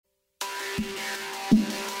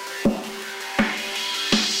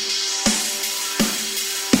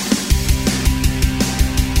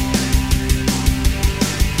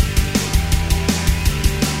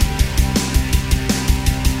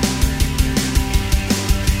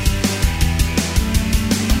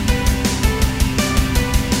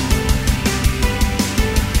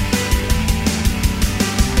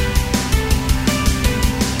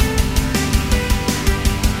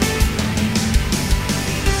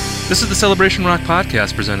This is the Celebration Rock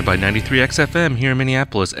Podcast presented by 93X FM here in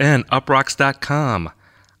Minneapolis and uprocks.com.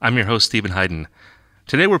 I'm your host, Stephen Hayden.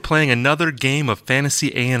 Today we're playing another game of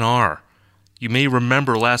Fantasy A&R. You may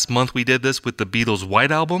remember last month we did this with the Beatles'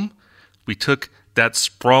 White Album. We took that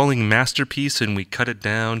sprawling masterpiece and we cut it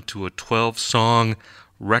down to a 12-song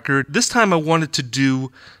record. This time I wanted to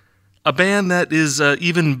do a band that is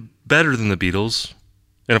even better than the Beatles.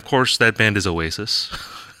 And of course, that band is Oasis.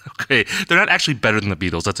 Okay, they're not actually better than the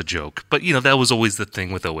Beatles, that's a joke. But, you know, that was always the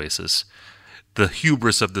thing with Oasis. The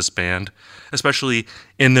hubris of this band, especially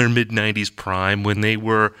in their mid-90s prime, when they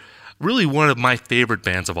were really one of my favorite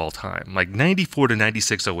bands of all time. Like, 94 to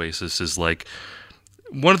 96 Oasis is, like,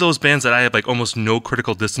 one of those bands that I have, like, almost no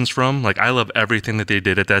critical distance from. Like, I love everything that they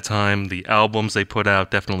did at that time. The albums they put out,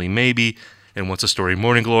 Definitely Maybe, and What's a Story,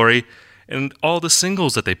 Morning Glory, and all the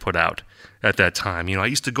singles that they put out at that time. You know, I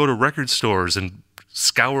used to go to record stores and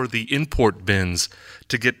scour the import bins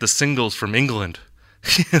to get the singles from England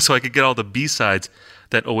so I could get all the B-sides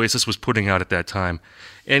that Oasis was putting out at that time.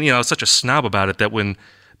 And, you know, I was such a snob about it that when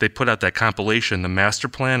they put out that compilation, the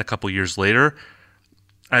Masterplan, a couple years later,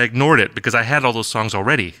 I ignored it because I had all those songs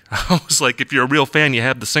already. I was like, if you're a real fan, you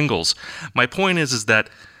have the singles. My point is that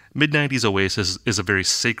mid-90s Oasis is a very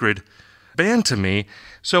sacred band to me,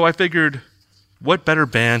 so I figured, what better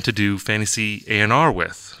band to do Fantasy A&R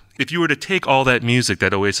with? If you were to take all that music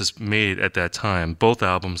that Oasis made at that time, both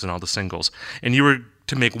albums and all the singles, and you were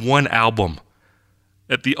to make one album,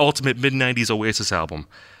 at the ultimate mid-90s Oasis album,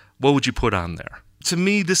 what would you put on there? To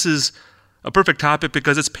me, this is a perfect topic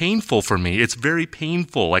because it's painful for me. It's very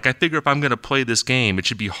painful. Like, I figure if I'm going to play this game, it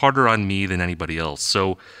should be harder on me than anybody else.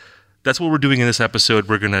 So that's what we're doing in this episode.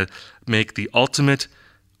 We're going to make the ultimate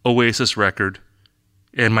Oasis record.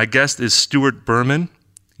 And my guest is Stuart Berman.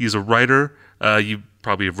 He's a writer. You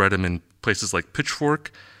probably have read him in places like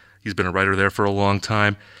Pitchfork. He's been a writer there for a long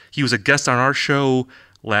time. He was a guest on our show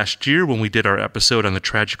last year when we did our episode on the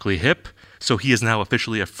Tragically Hip, so he is now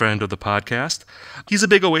officially a friend of the podcast. He's a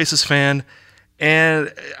big Oasis fan,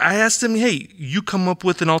 and I asked him, hey, you come up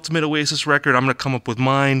with an ultimate Oasis record, I'm going to come up with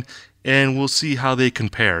mine, and we'll see how they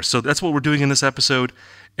compare. So that's what we're doing in this episode,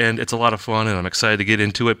 and it's a lot of fun, and I'm excited to get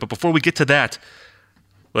into it. But before we get to that,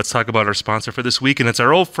 let's talk about our sponsor for this week, and it's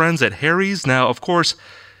our old friends at Harry's. Now, of course,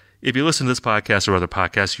 if you listen to this podcast or other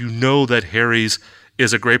podcasts, you know that Harry's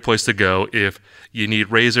is a great place to go if you need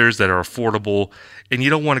razors that are affordable and you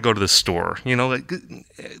don't want to go to the store. You know, like,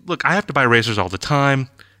 look, I have to buy razors all the time,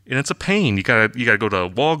 and it's a pain. You gotta go to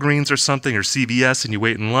Walgreens or something or CVS, and you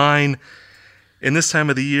wait in line. And this time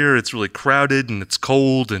of the year, it's really crowded and it's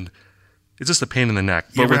cold, and it's just a pain in the neck.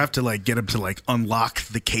 You ever have to get them to unlock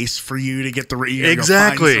the case for you to get the razor?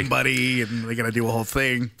 Exactly. Go find somebody, and they got to do a whole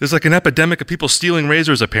thing. There's an epidemic of people stealing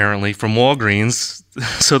razors apparently from Walgreens,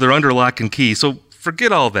 so they're under lock and key. So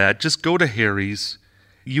forget all that. Just go to Harry's.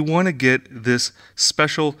 You want to get this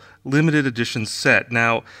special limited edition set.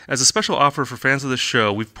 Now, as a special offer for fans of the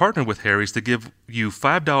show, we've partnered with Harry's to give you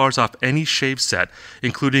 $5 off any shave set,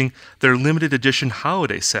 including their limited edition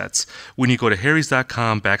holiday sets, when you go to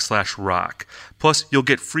harrys.com/rock. Plus, you'll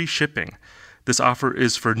get free shipping. This offer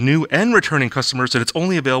is for new and returning customers, and it's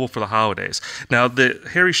only available for the holidays. Now, the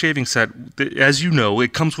Harry shaving set, as you know,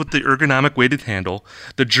 it comes with the ergonomic weighted handle,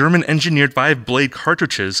 the German-engineered 5-blade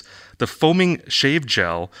cartridges, the foaming shave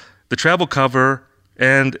gel, the travel cover,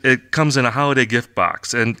 and it comes in a holiday gift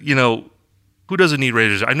box. And, you know, who doesn't need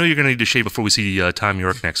razors? I know you're going to need to shave before we see Tom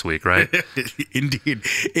York next week, right? Indeed.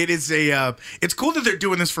 It is it's cool that they're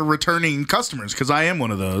doing this for returning customers, because I am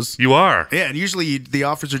one of those. You are? Yeah, and usually the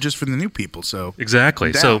offers are just for the new people, so.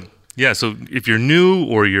 Exactly. So if you're new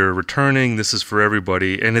or you're returning, this is for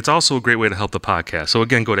everybody. And it's also a great way to help the podcast. So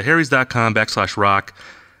again, go to harrys.com/rock.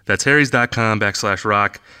 That's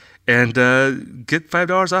harrys.com/rock. And get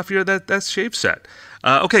 $5 off your that shave set.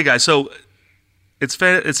 Okay, guys, so it's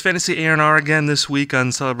Fantasy A&R again this week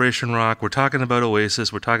on Celebration Rock. We're talking about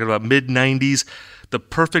Oasis. We're talking about mid-90s, the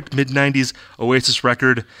perfect mid-90s Oasis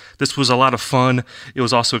record. This was a lot of fun. It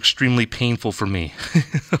was also extremely painful for me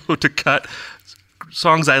to cut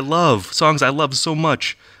songs I love so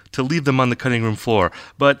much, to leave them on the cutting room floor.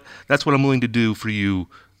 But that's what I'm willing to do for you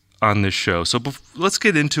on this show. So let's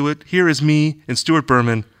get into it. Here is me and Stuart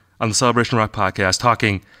Berman on the Celebration Rock podcast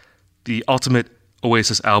talking the ultimate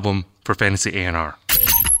Oasis album for Fantasy A&R.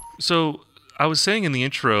 So I was saying in the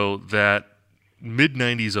intro that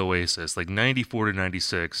mid-90s Oasis, like 94 to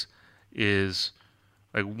 96, is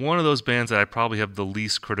like one of those bands that I probably have the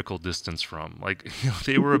least critical distance from. Like,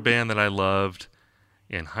 they were a band that I loved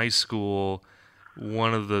in high school,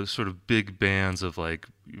 one of the sort of big bands of like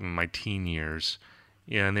my teen years.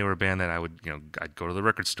 Yeah, and they were a band that I would, I'd go to the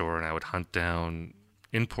record store and I would hunt down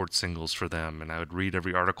import singles for them, and I would read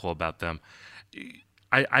every article about them.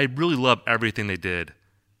 I really love everything they did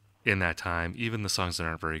in that time. Even the songs that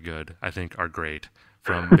aren't very good, I think, are great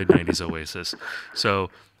from mid-90s Oasis. So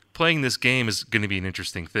playing this game is going to be an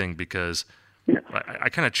interesting thing because I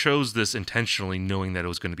kind of chose this intentionally knowing that it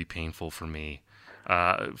was going to be painful for me.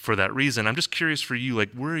 For that reason, I'm just curious for you,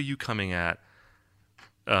 like, where are you coming at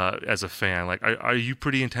as a fan? Like, are you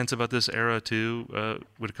pretty intense about this era too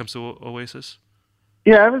when it comes to Oasis?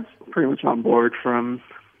 Yeah, I was pretty much on board from,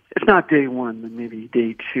 if not day one, then maybe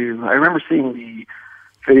day two. I remember seeing the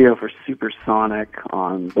video for Supersonic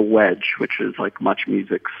on The Wedge, which is like Much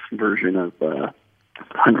Music's version of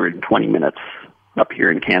 120 minutes up here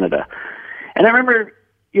in Canada. And I remember,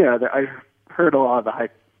 I heard a lot of the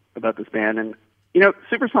hype about this band, and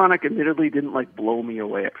Supersonic admittedly didn't like blow me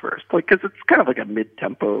away at first, like, because it's kind of like a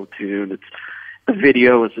mid-tempo tune. The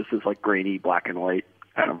video is just this like grainy black and white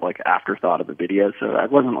kind of like afterthought of the video, so I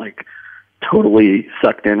wasn't like totally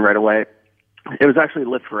sucked in right away. It was actually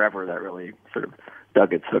Live Forever that really sort of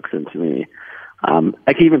dug its hooks into me.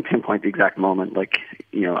 I can even pinpoint the exact moment, like,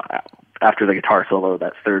 after the guitar solo,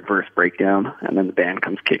 that third verse breakdown, and then the band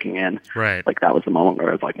comes kicking in. Right. Like, that was the moment where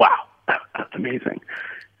I was like, wow, that's amazing.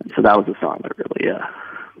 And so that was a song that really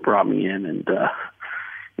brought me in and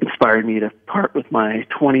inspired me to part with my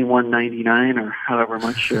 $21.99 or however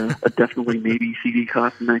much a Definitely Maybe CD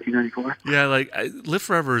cost in 1994. Yeah, like Live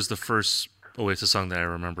Forever is the first Oasis song that I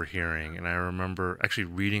remember hearing, and I remember actually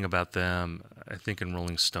reading about them, I think in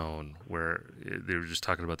Rolling Stone, where they were just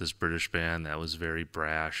talking about this British band that was very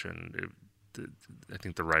brash, and I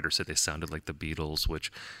think the writer said they sounded like the Beatles,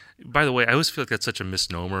 which, by the way, I always feel like that's such a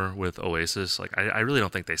misnomer with Oasis. Like, I really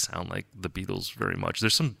don't think they sound like the Beatles very much.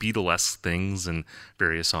 There's some Beatlesque things in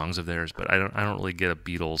various songs of theirs, but I don't really get a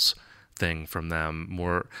Beatles thing from them.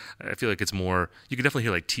 More, I feel like it's more, you can definitely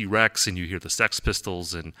hear like T-Rex, and you hear the Sex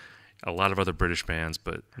Pistols and a lot of other British bands,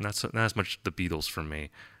 but not as much the Beatles for me.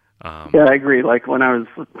 Yeah, I agree. Like, when I was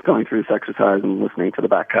going through this exercise and listening to the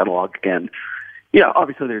back catalog again,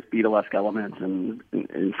 obviously there's Beatlesque elements, and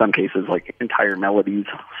in some cases, like, entire melodies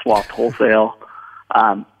swapped wholesale.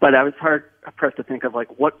 But I was hard pressed to think of,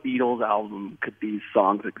 like, what Beatles album could these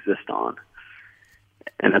songs exist on?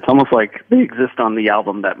 And it's almost like they exist on the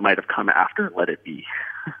album that might have come after Let It Be.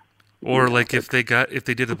 Or, like, if they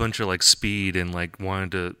did a bunch of, like, speed and, like,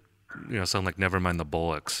 wanted to, sound like Nevermind the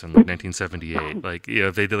Bollocks in like 1978. Like,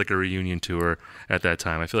 if they did like a reunion tour at that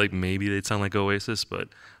time, I feel like maybe they'd sound like Oasis, but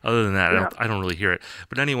other than that, I don't really hear it.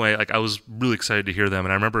 But anyway, like, I was really excited to hear them,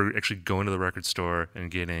 and I remember actually going to the record store and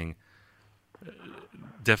getting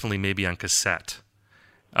Definitely Maybe on cassette.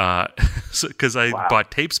 Because I bought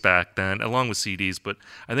tapes back then, along with CDs, but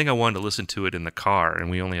I think I wanted to listen to it in the car, and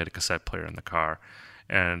we only had a cassette player in the car.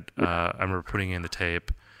 And I remember putting in the tape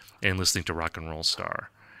and listening to Rock and Roll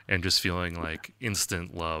Star, and just feeling like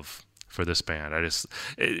instant love for this band.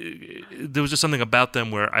 There was just something about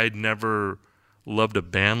them where I'd never loved a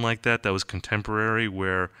band like that was contemporary,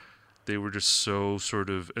 where they were just so sort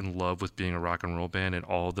of in love with being a rock and roll band and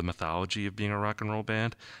all the mythology of being a rock and roll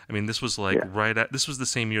band. I mean, this was like this was the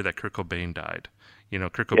same year that Kurt Cobain died.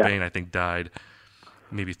 Kurt Cobain, I think, died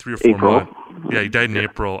maybe 3 or 4 months. Yeah, he died in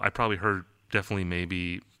April. I probably heard Definitely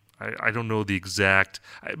Maybe. I don't know the exact.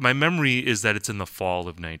 My memory is that it's in the fall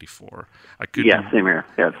of '94. Same here.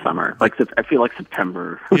 Yeah, it's summer. Like, I feel like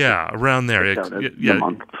September. Yeah, around there.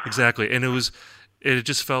 Exactly. And it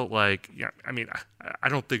just felt like, I mean, I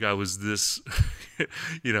don't think I was this,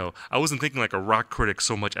 I wasn't thinking like a rock critic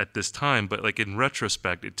so much at this time, but like in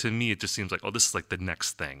retrospect, to me, it just seems like, oh, this is like the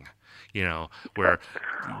next thing, where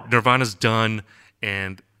Nirvana's done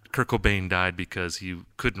and Kurt Cobain died because he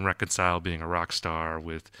couldn't reconcile being a rock star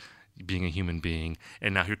with being a human being,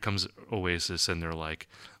 and now here comes Oasis, and they're like,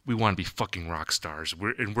 we want to be fucking rock stars.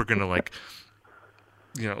 We're gonna like,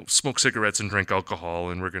 smoke cigarettes and drink alcohol,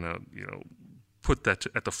 and we're gonna, put that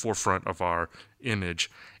at the forefront of our image.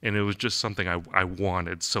 And it was just something I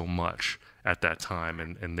wanted so much at that time,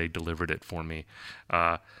 and they delivered it for me.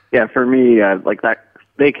 For me, like that,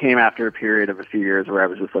 they came after a period of a few years where I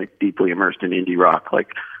was just like deeply immersed in indie rock. Like,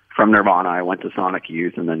 from Nirvana, I went to Sonic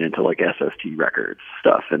Youth and then into like SST Records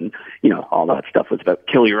stuff. And, all that stuff was about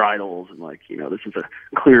kill your idols and like, this is a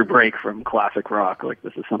clear break from classic rock. Like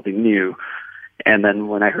this is something new. And then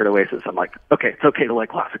when I heard Oasis, I'm like, okay, it's okay to like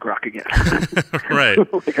classic rock again. Right.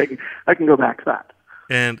 Like I can go back to that.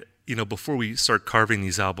 And, before we start carving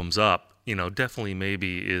these albums up, Definitely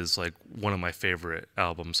Maybe is like one of my favorite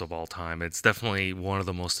albums of all time. It's definitely one of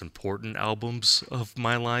the most important albums of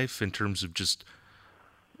my life in terms of just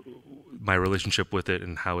my relationship with it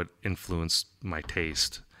and how it influenced my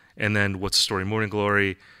taste. And then What's the Story? Morning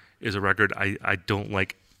Glory is a record I don't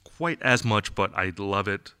like quite as much, but I love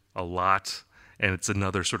it a lot. And it's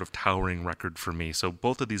another sort of towering record for me. So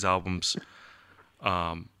both of these albums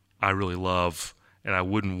I really love, and I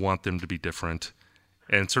wouldn't want them to be different.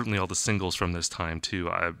 And certainly all the singles from this time too.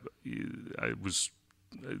 I was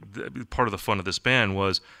part of the fun of this band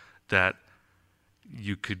was that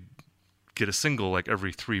you could get a single like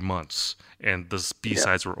every 3 months, and the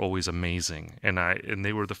B-sides were always amazing. And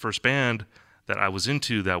they were the first band that I was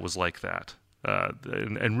into that was like that.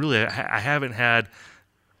 And really, I haven't had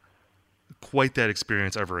quite that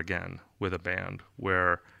experience ever again with a band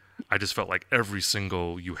where I just felt like every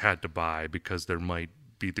single you had to buy because there might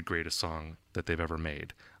be the greatest song that they've ever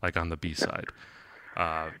made, like on the B-side.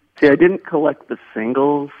 See, I didn't collect the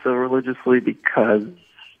singles so religiously because,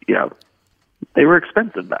 they were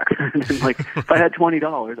expensive back then. And like, if I had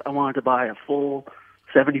 $20, I wanted to buy a full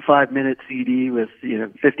 75-minute CD with,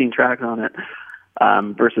 15 tracks on it,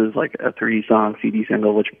 versus like a 3-song CD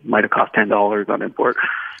single, which might have cost $10 on import.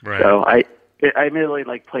 Right. So I immediately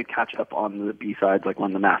like played catch up on the B-sides, like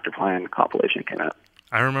when the Masterplan compilation came out.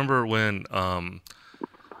 I remember when,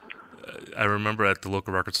 I remember at the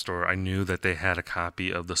local record store, I knew that they had a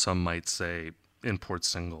copy of the Some Might Say import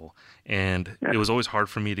single, and it was always hard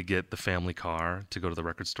for me to get the family car to go to the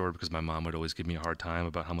record store because my mom would always give me a hard time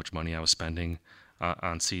about how much money I was spending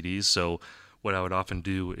on CDs. So what I would often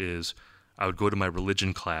do is I would go to my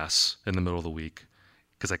religion class in the middle of the week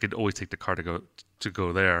because I could always take the car to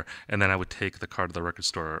go there, and then I would take the car to the record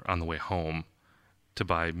store on the way home to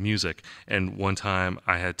buy music. And one time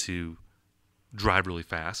I had to drive really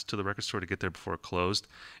fast to the record store to get there before it closed,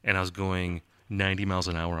 and I was going 90 miles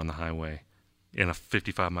an hour on the highway in a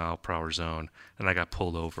 55-mile-per-hour zone, and I got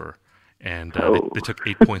pulled over, and they took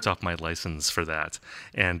 8 points off my license for that.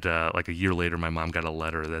 And like a year later, my mom got a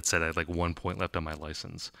letter that said I had like 1 point left on my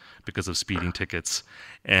license because of speeding tickets.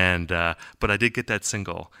 And but I did get that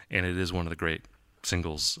single, and it is one of the great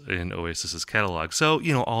singles in Oasis's catalog. So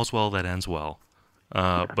all's well that ends well.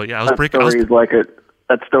 But yeah,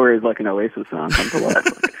 That story is like an Oasis song come to life.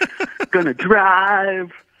 Like, gonna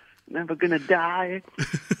drive, never gonna die.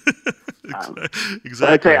 Exactly.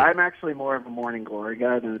 I'd say I'm actually more of a Morning Glory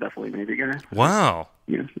guy than a Definitely Maybe guy. Wow.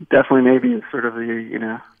 Definitely Maybe is sort of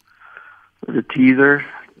the teaser,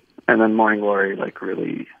 and then Morning Glory, like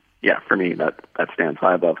really, for me that stands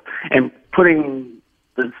high above. And putting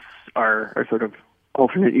this our sort of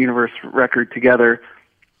alternate universe record together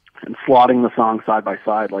and slotting the songs side by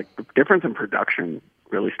side, like the difference in production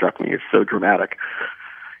really struck me. It's so dramatic.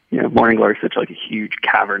 Morning Glory is such like a huge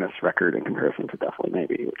cavernous record in comparison to Definitely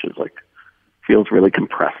Maybe, which is like feels really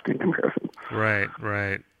compressed in comparison. Right.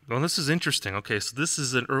 Well, this is interesting. Okay, so this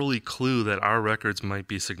is an early clue that our records might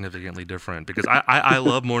be significantly different because I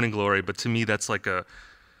love Morning Glory, but to me that's like a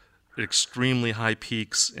extremely high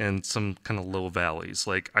peaks and some kind of low valleys.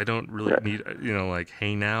 Like I don't really need, like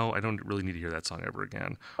Hey Now. I don't really need to hear that song ever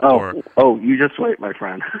again. You just wait, my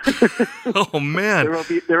friend. Oh man,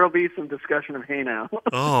 there will be some discussion of Hey Now.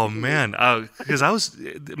 Oh man, because I was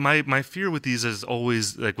my fear with these is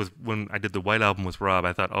always like when I did the White Album with Rob,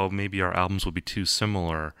 I thought maybe our albums will be too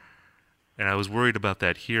similar, and I was worried about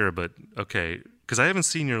that here. But okay, because I haven't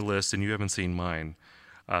seen your list and you haven't seen mine.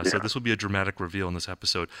 So this will be a dramatic reveal in this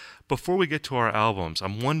episode. Before we get to our albums,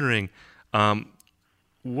 I'm wondering, what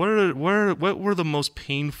were the most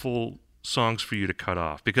painful songs for you to cut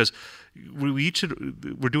off? Because we're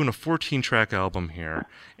doing a 14-track album here,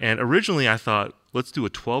 and originally I thought let's do a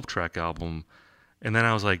 12-track album, and then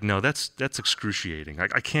I was like, no, that's excruciating.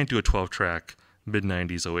 I can't do a 12-track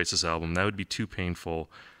mid-90s Oasis album. That would be too painful.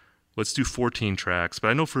 Let's do 14 tracks. But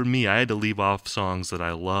I know for me, I had to leave off songs that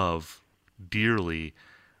I love dearly.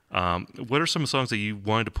 What are some songs that you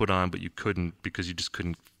wanted to put on but you couldn't because you just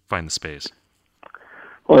couldn't find the space?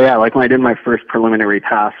 Well, yeah, like when I did my first preliminary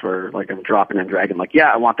pass where like I'm dropping and dragging, like,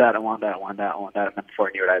 I want that. And then before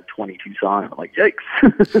I knew it, I had 22 songs. I'm like, yikes.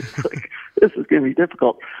 It's like, this is going to be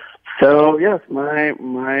difficult. So, yes,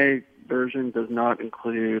 my version does not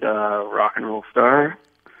include Rock and Roll Star.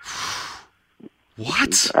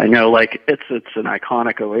 What? I know, like, it's an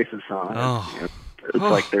iconic Oasis song. Oh. It's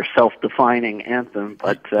like their self-defining anthem.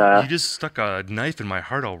 But you just stuck a knife in my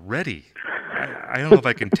heart already. I don't know if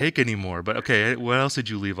I can take anymore. But okay, what else did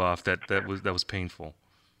you leave off that was painful?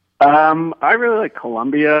 I really like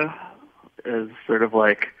Columbia as sort of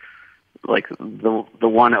like the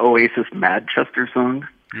one Oasis Manchester song.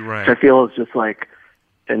 You're right. Which I feel is just like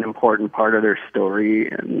an important part of their story,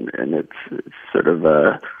 and it's sort of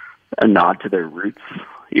a nod to their roots,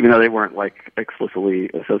 even though they weren't like explicitly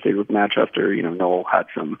associated with Manchester. You know, Noel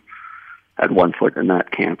had one foot in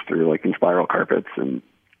that camp through like in Spiral Carpets, and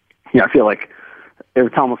I feel like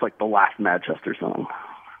it's almost like the last Manchester song,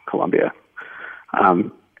 Columbia.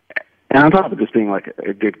 And on top of just being like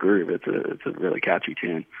a good groove, it's a really catchy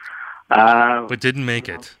tune. But didn't make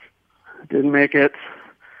it. Didn't make it.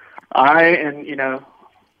 I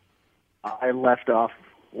left off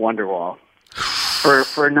Wonderwall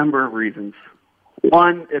for a number of reasons.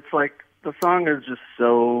 One, it's like the song is just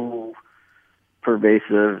so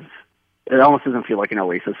pervasive. It almost doesn't feel like an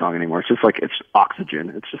Oasis song anymore. It's just like it's oxygen.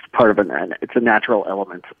 It's just part of it's a natural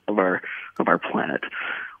element of our planet.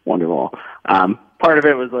 Wonderwall. Part of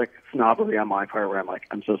it was like snobbery on my part, where I'm like,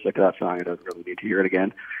 I'm so sick of that song, I don't really need to hear it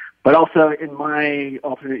again. But also, in my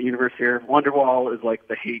alternate universe here, Wonderwall is like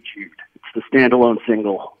the Hey Jude. It's the standalone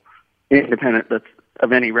single, independent that's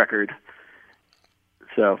of any record.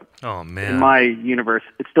 So, oh man, in my universe,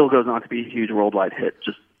 it still goes on to be a huge worldwide hit,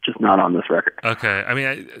 just not on this record. Okay, I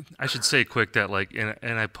mean, I should say quick that like,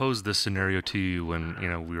 and I posed this scenario to you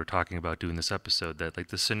when we were talking about doing this episode, that like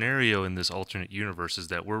the scenario in this alternate universe is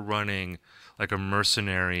that we're running like a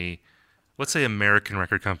mercenary. Let's say American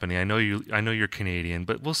record company. I know you're Canadian,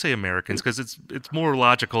 but we'll say Americans because it's more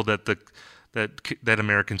logical that that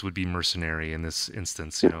Americans would be mercenary in this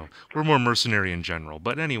instance. We're more mercenary in general.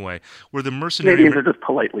 But anyway, we're the mercenary. Canadians are just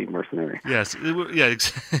politely mercenary. Yes, yeah,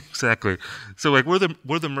 exactly. So like we're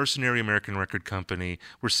the mercenary American record company.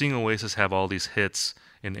 We're seeing Oasis have all these hits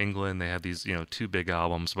in England. They have these 2 big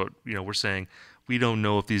albums, but we're saying we don't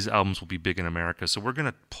know if these albums will be big in America. So we're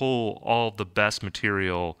gonna pull all the best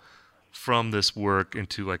material from this work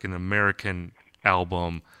into like an American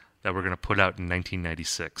album that we're going to put out in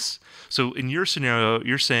 1996. So in your scenario,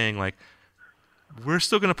 you're saying like we're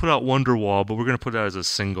still going to put out Wonderwall, but we're going to put it out as a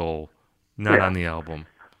single, not on the album.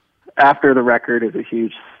 After the record is a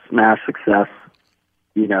huge smash success,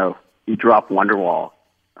 you drop Wonderwall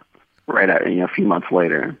right at a few months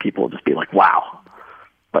later, and people will just be like, "Wow,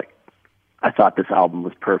 like I thought this album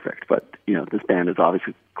was perfect, but this band is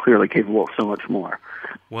obviously clearly capable of so much more."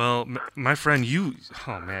 Well, my friend, you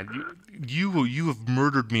have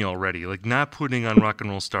murdered me already. Like not putting on Rock and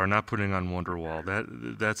Roll Star, not putting on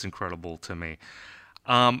Wonderwall. That's incredible to me.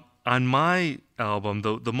 On my album,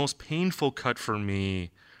 the most painful cut for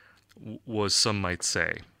me was Some Might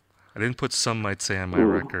Say. I didn't put Some Might Say on my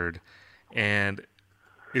record, and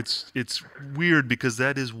it's weird because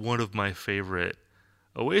that is one of my favorite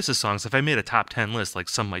Oasis songs. If I made a top 10 list, like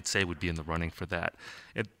Some Might Say would be in the running for that.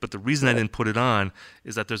 But the reason I didn't put it on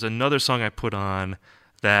is that there's another song I put on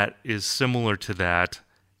that is similar to that,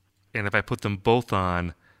 and if I put them both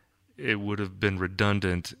on, it would have been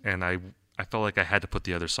redundant, and I felt like I had to put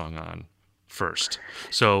the other song on first.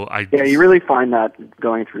 So you really find that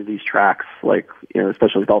going through these tracks, like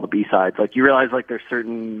especially with all the B-sides, like you realize like there's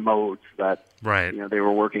certain modes that they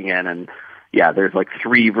were working in, and there's like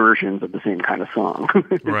 3 versions of the same kind of song.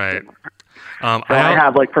 Right. So I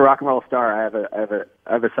have like for Rock and Roll Star, I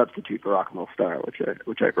have a substitute for Rock and Roll Star,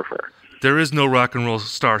 which I prefer. There is no Rock and Roll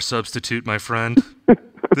Star substitute, my friend.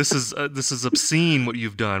 This is obscene what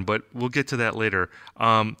you've done, but we'll get to that later.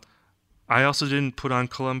 I also didn't put on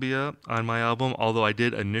Columbia on my album, although I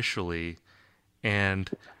did initially, and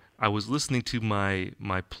I was listening to my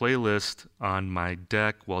playlist on my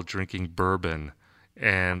deck while drinking bourbon,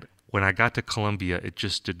 and when I got to Columbia, it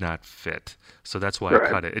just did not fit. So that's why I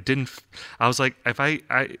cut it. It didn't. I was like, if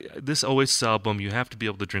this Oasis album, you have to be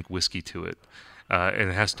able to drink whiskey to it, and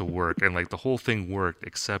it has to work. And like the whole thing worked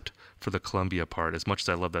except for the Columbia part. As much as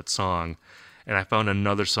I love that song, and I found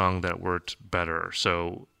another song that worked better.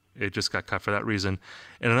 So it just got cut for that reason.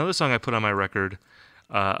 And another song I put on my record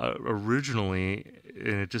originally,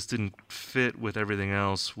 and it just didn't fit with everything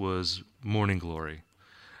else, was Morning Glory.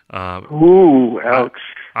 Ooh, ouch.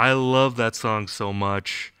 I love that song so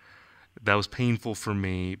much. That was painful for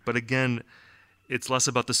me. But again, it's less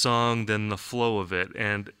about the song than the flow of it.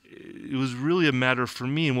 And it was really a matter for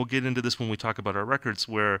me, and we'll get into this when we talk about our records,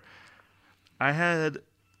 where I had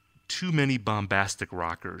too many bombastic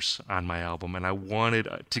rockers on my album, and I wanted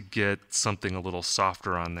to get something a little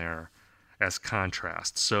softer on there as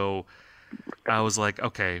contrast. So I was like,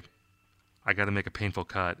 okay, I got to make a painful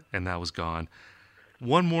cut, and that was gone.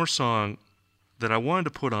 One more song that I wanted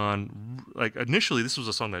to put on, like initially this was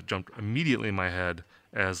a song that jumped immediately in my head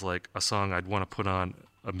as like a song I'd want to put on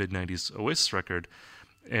a mid-90s Oasis record,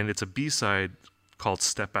 and it's a B-side called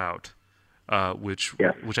Step Out, which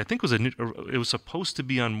I think it was supposed to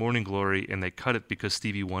be on Morning Glory, and they cut it because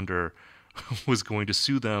Stevie Wonder was going to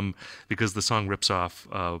sue them because the song rips off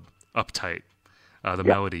Uptight, the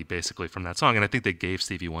melody basically from that song, and I think they gave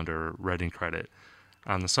Stevie Wonder writing credit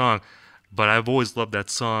on the song. But I've always loved that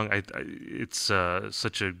song. It's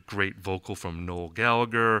such a great vocal from Noel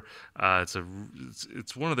Gallagher.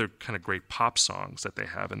 It's one of their kind of great pop songs that they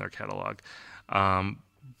have in their catalog.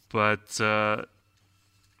 But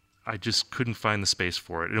I just couldn't find the space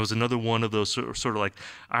for it. And it was another one of those sort of like,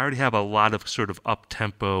 I already have a lot of sort of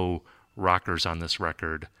up-tempo rockers on this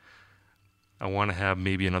record. I want to have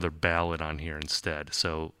maybe another ballad on here instead.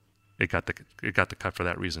 So it got the cut for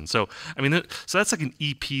that reason. So I mean, so that's like an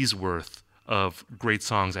EP's worth of great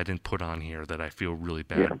songs I didn't put on here that I feel really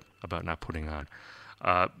bad about not putting on.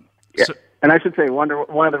 And I should say, one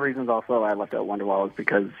of the reasons also I left out Wonderwall is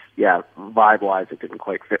because, vibe-wise, it didn't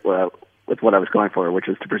quite fit with what I was going for, which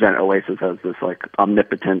is to present Oasis as this like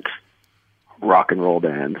omnipotent rock and roll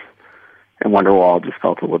band. And Wonderwall just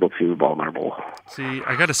felt a little too vulnerable. See,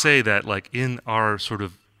 I got to say that like in our sort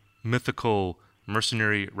of mythical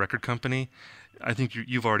mercenary record company, I think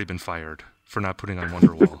you've already been fired for not putting on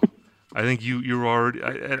Wonderwall. I think you're already,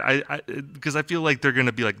 because I feel like they're going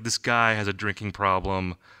to be like, this guy has a drinking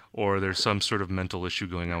problem, or there's some sort of mental issue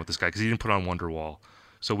going on with this guy because he didn't put on Wonderwall.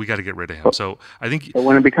 So we got to get rid of him. So I think, but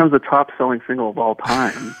when it becomes a top-selling single of all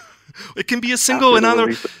time, it can be a single and other.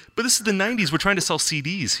 But this is the '90s. We're trying to sell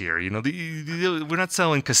CDs here. You know, we're not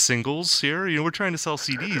selling singles here. You know, we're trying to sell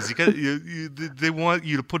CDs. They want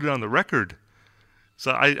you to put it on the record.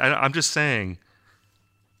 So I'm just saying,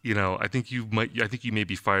 you know, I think you may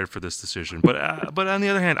be fired for this decision. But on the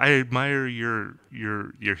other hand, I admire your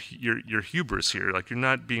hubris here. Like, you're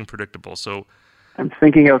not being predictable. So I'm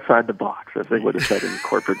thinking outside the box, as they would have said in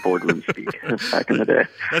corporate boardroom speak back in the day.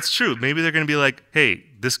 That's true. Maybe they're going to be like, hey,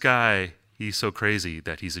 this guy, he's so crazy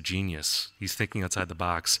that he's a genius. He's thinking outside the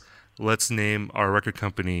box. Let's name our record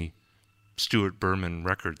company Stuart Berman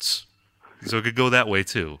Records. So it could go that way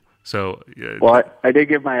too. So, well, I did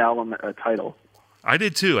give my album a title. I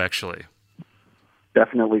did too, actually.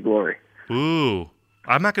 Definitely Glory. Ooh.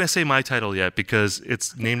 I'm not going to say my title yet because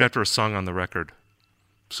it's named after a song on the record.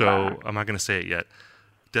 So I'm not going to say it yet.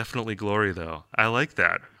 Definitely Glory, though. I like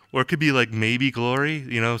that. Or it could be like maybe Glory,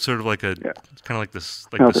 you know, sort of like kind of like this,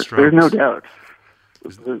 like the Strokes. There's no doubt.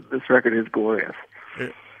 This record is glorious.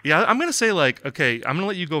 Yeah, I'm going to say like, okay, I'm going to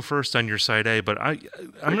let you go first on your side A, but I'm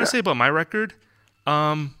going to say about my record,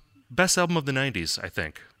 best album of the 90s, I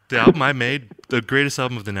think. The album I made, the greatest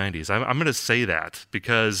album of the 90s. I'm going to say that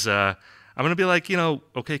because I'm going to be like, you know,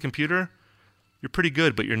 okay, computer, you're pretty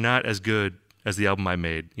good, but you're not as good as the album I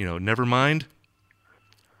made. You know, Nevermind,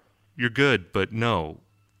 you're good, but no,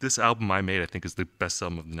 this album I made, I think, is the best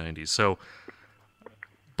album of the 90s. So,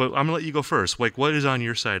 but I'm going to let you go first. Like, what is on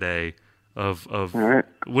your side A of all right.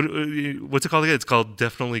 What's it called again? It's called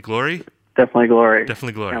Definitely Glory? Definitely Glory.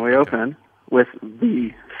 Definitely Glory. And we open with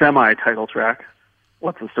the semi-title track,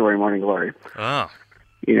 What's the Story, Morning Glory? Ah.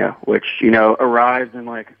 You know, which, you know, arrives in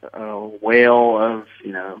like a wail of,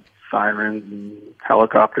 you know, sirens and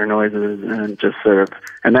helicopter noises and just sort of,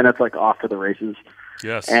 and then it's like off to the races.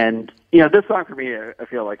 Yes. And, you know, this song for me, I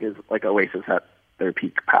feel like is like Oasis at their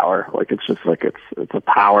peak power. Like, it's just like, it's a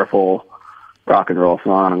powerful rock and roll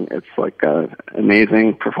song. It's like an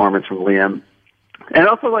amazing performance from Liam. And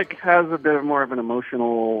also like has a bit more of an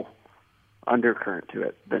emotional undercurrent to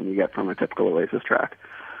it than you get from a typical Oasis track.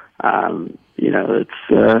 You know,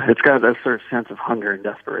 it's got that sort of sense of hunger and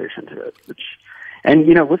desperation to it, and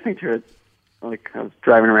you know, listening to it, like I was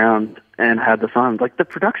driving around and had the song, like the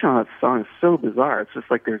production on that song is so bizarre. It's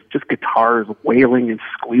just like there's just guitars wailing and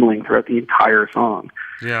squealing throughout the entire song.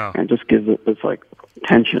 Yeah. And just gives it this like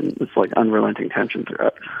tension, this like unrelenting tension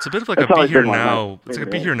throughout. It's a bit of like a Be Here Now. It's like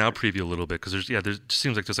a Be Here Now preview a little bit because there just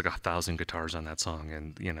seems like there's like 1,000 guitars on that song,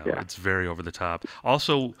 and you know, it's very over the top.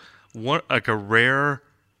 Also, like a rare,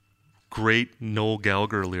 great Noel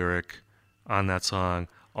Gallagher lyric on that song.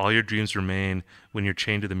 All your dreams remain when you're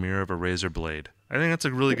chained to the mirror of a razor blade. I think that's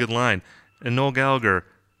a really good line. And Noel Gallagher,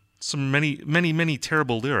 many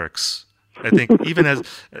terrible lyrics. I think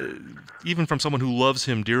even from someone who loves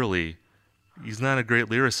him dearly, he's not a great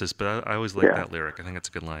lyricist, but I always like that lyric. I think that's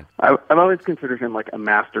a good line. I've always considered him like a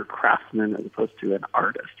master craftsman as opposed to an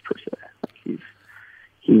artist per se. Like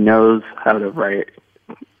he knows how to write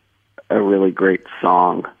a really great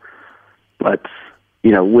song, but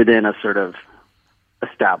you know, within a sort of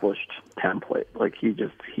established template. Like he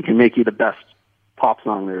can make you the best pop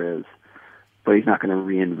song there is, but he's not going to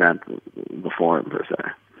reinvent the form per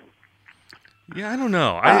se. Yeah, I don't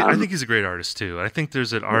know. I think he's a great artist too. I think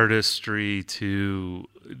there's an artistry to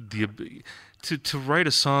to write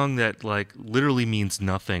a song that like literally means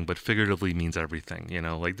nothing but figuratively means everything. You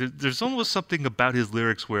know, like there's almost something about his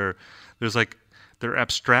lyrics where there's like they're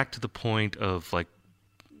abstract to the point of like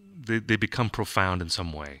they become profound in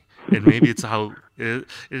some way, and maybe it's how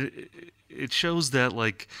it shows that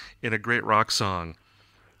like in a great rock song.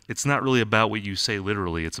 It's not really about what you say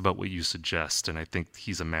literally, it's about what you suggest. And I think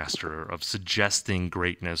he's a master of suggesting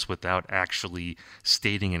greatness without actually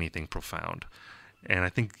stating anything profound. And I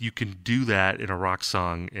think you can do that in a rock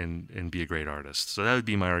song and be a great artist. So that would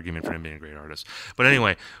be my argument for him being a great artist. But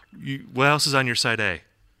anyway, what else is on your side A?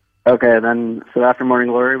 Okay, then, so after Morning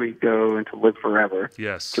Glory, we go into Live Forever.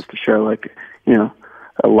 Yes. Just to show, like, you know,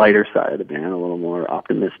 a lighter side of the band, a little more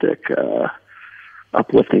optimistic,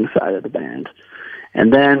 uplifting side of the band.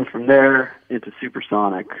 And then from there into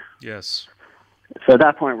Supersonic. Yes. So at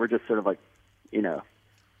that point, we're just sort of like, you know,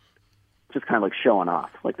 just kind of like showing off.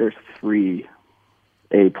 Like there's 3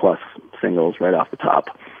 A+ singles right off the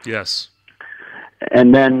top. Yes.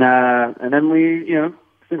 And then we, you know,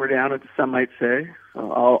 simmer down at Some Might Say.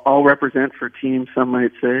 I'll represent for team Some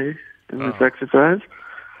Might Say in this exercise.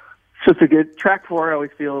 So it's a good track 4. I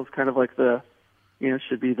always feel is kind of like the, you know,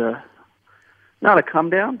 should be the, not a come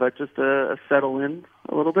down, but just a settle in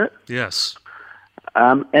a little bit. Yes.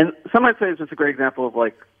 And Some Might Say is just a great example of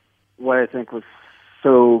like what I think was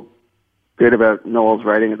so good about Noel's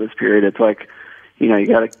writing at this period. It's like, you know, you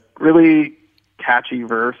got a really catchy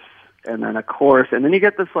verse and then a chorus, and then you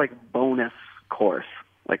get this like bonus chorus,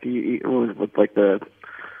 like with like the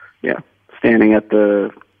standing at the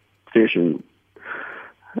station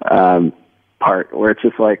part where it's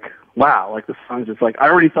just like, wow, like the song's just like, I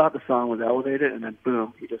already thought the song was elevated, and then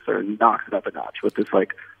boom, he just sort of knocks it up a notch with this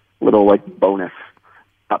like little like bonus,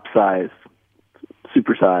 upsized,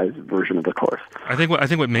 supersized version of the chorus. I think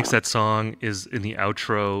what makes that song is in the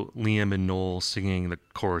outro, Liam and Noel singing the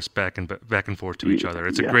chorus back and forth to each other.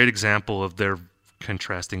 It's a great example of their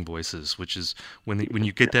contrasting voices, which is when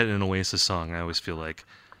you get that in an Oasis song, I always feel like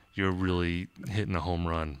you're really hitting a home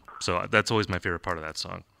run. So that's always my favorite part of that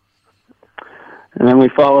song. And then we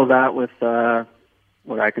follow that with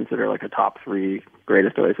what I consider like a top 3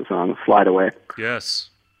 greatest Oasis song, Slide Away. Yes.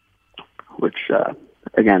 Which,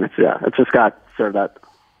 again, it's just got sort of that,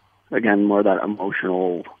 again, more of that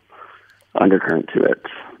emotional undercurrent to it.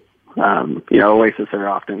 You know, Oasis are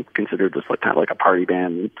often considered just like kind of like a party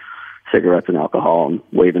band, cigarettes and alcohol and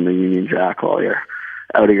waving the Union Jack while you're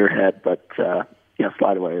out of your head. But, you know,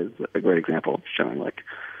 Slide Away is a great example of showing like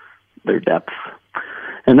their depth.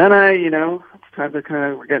 And then it's time to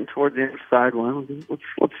we're getting towards the end of side 1.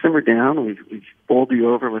 Let's simmer down. We've bowled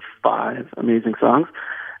you over with 5 amazing songs.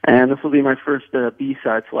 And this will be my first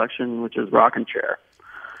B-side selection, which is Rockin' Chair,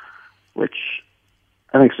 which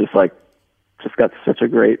I think is just got such a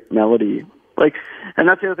great melody. Like, and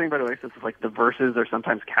that's the other thing about Oasis is like the verses are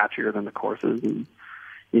sometimes catchier than the choruses, and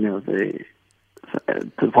you know to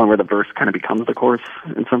the point where the verse kind of becomes the chorus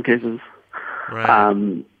in some cases.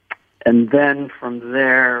 Right. And then from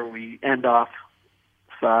there we end off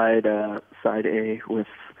side A with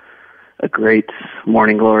a great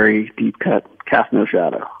Morning Glory deep cut, Cast No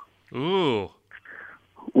Shadow. Ooh.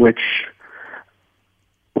 Which,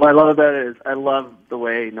 what I love about it is I love the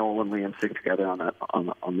way Noel and Liam sing together on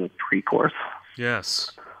the pre-chorus. Yes.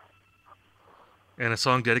 And a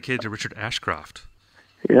song dedicated to Richard Ashcroft.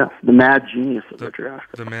 Yes, the mad genius of Richard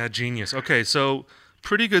Ashcroft. The mad genius. Okay, so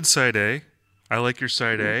pretty good side A. I like your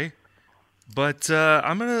side A. But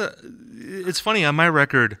it's funny, on my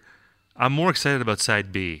record, I'm more excited about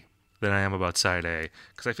side B than I am about side A,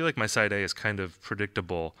 because I feel like my side A is kind of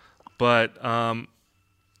predictable. But,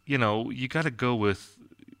 you know, you got to go with,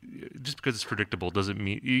 just because it's predictable doesn't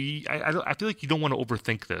mean, I feel like you don't want to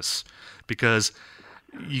overthink this, because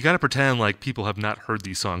you got to pretend like people have not heard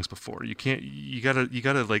these songs before. You got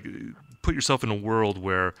to like put yourself in a world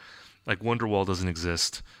where like Wonderwall doesn't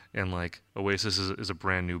exist, and like Oasis is a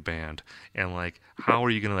brand new band, and like how are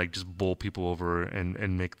you gonna like just bowl people over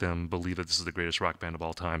and make them believe that this is the greatest rock band of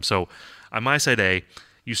all time? So on my side A,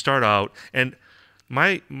 you start out, and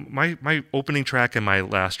my opening track and my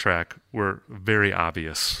last track were very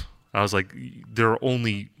obvious. I was like, there's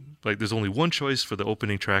only one choice for the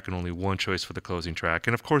opening track and only one choice for the closing track,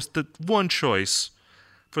 and of course the one choice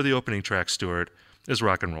for the opening track, Stuart, is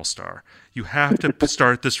Rock and Roll Star. You have to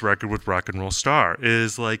start this record with Rock and Roll Star. It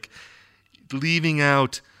is like leaving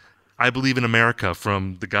out I Believe in America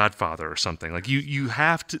from The Godfather or something. Like you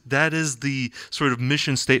have to. That is the sort of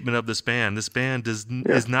mission statement of this band. This band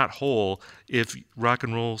is not whole if Rock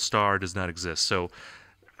and Roll Star does not exist. So,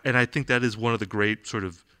 and I think that is one of the great sort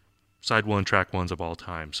of side one, track ones of all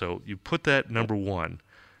time. So you put that number one.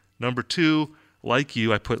 Number two, like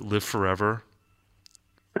you, I put Live Forever.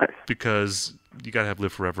 Nice. Because you got to have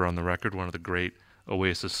Live Forever on the record, one of the great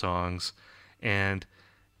Oasis songs. And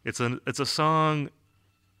it's a song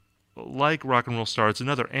like Rock and Roll Star. It's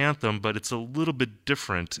another anthem, but it's a little bit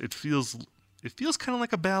different. It feels kind of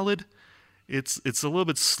like a ballad. It's a little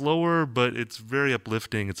bit slower, but it's very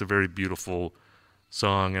uplifting. It's a very beautiful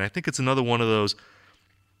song. And I think it's another one of those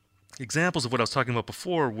examples of what I was talking about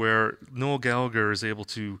before, where Noel Gallagher is able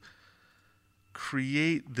to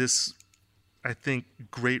create this, I think,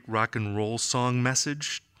 great rock and roll song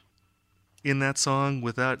message in that song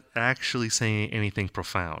without actually saying anything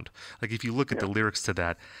profound. Like if you look at the lyrics to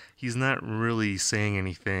that, he's not really saying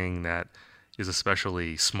anything that is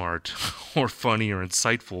especially smart or funny or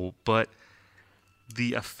insightful, but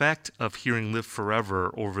the effect of hearing Live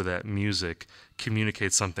Forever over that music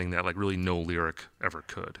communicates something that like really no lyric ever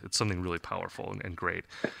could. It's something really powerful and great.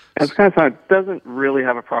 It's kind of song. It doesn't really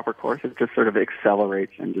have a proper chorus. It just sort of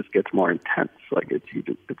accelerates and just gets more intense. Like it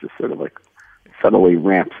just sort of like subtly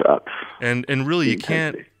ramps up. And really you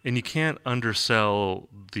can't undersell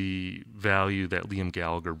the value that Liam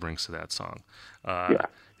Gallagher brings to that song.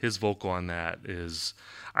 His vocal on that is,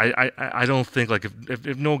 I don't think, like,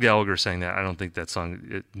 if Noel Gallagher sang that, I don't think that song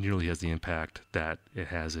it nearly has the impact that it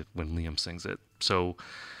has when Liam sings it. So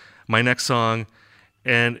my next song,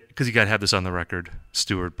 and because you got to have this on the record,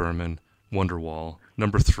 Stuart Berman, Wonderwall,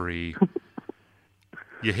 number 3.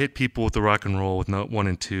 You hit people with the rock and roll with note 1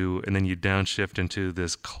 and 2, and then you downshift into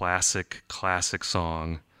this classic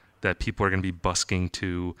song that people are going to be busking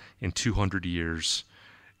to in 200 years,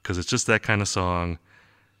 because it's just that kind of song.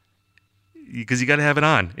 Because you got to have it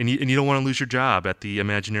on, and you don't want to lose your job at the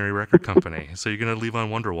imaginary record company, so you're going to leave on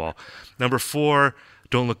Wonderwall. Number 4,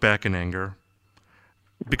 Don't Look Back in Anger,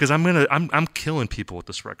 because I'm killing people with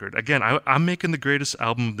this record. Again, I'm making the greatest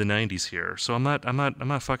album of the '90s here, so I'm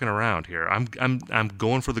not fucking around here. I'm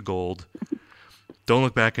going for the gold. Don't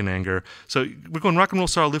Look Back in Anger. So we're going Rock and Roll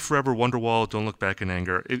Star, Live Forever, Wonderwall, Don't Look Back in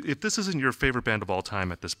Anger. If this isn't your favorite band of all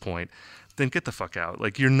time at this point, then get the fuck out.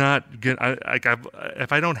 Like, you're not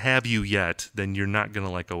if I don't have you yet, then you're not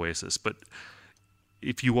gonna like Oasis. But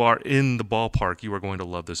if you are in the ballpark, you are going to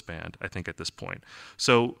love this band, I think, at this point.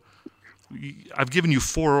 So I've given you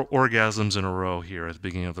 4 orgasms in a row here at the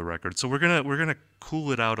beginning of the record. So we're gonna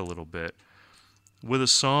cool it out a little bit with a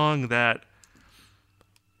song that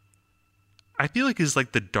I feel like is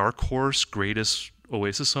like the dark horse greatest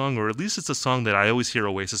Oasis song, or at least it's a song that I always hear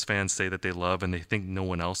Oasis fans say that they love, and they think no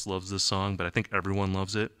one else loves this song, but I think everyone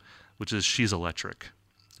loves it, which is She's Electric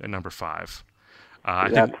at number 5.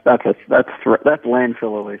 That's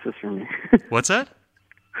landfill Oasis for me. What's that?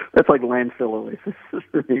 That's like landfill Oasis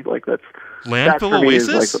for me. Like that's landfill that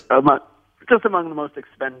Oasis. Is like just among the most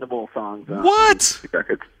expendable songs. What?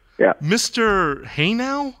 Records. Yeah. Mr. Hey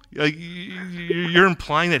Now? You're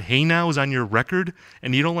implying that Hey Now is on your record,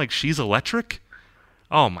 and you don't like She's Electric?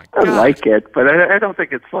 Oh my God! I like it, but I don't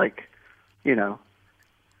think it's like,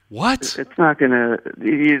 what? It's not gonna.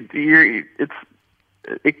 It's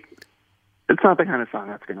not the kind of song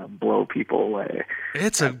that's gonna blow people away.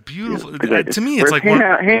 It's a beautiful. To me, it's like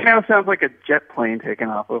Hey Now sounds like a jet plane taking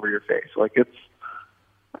off over your face. Like that's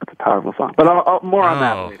a powerful song. But I'll more on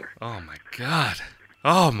that later. Oh my God!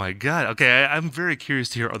 Oh my God! Okay, I'm very curious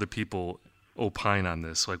to hear other people opine on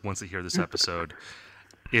this. Like once they hear this episode.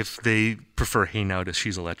 If they prefer Hey Now to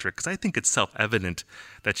She's Electric, because I think it's self-evident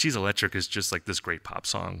that She's Electric is just like this great pop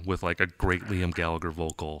song with like a great Liam Gallagher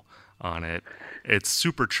vocal on it. It's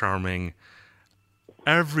super charming.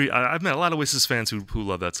 I've met a lot of Oasis fans who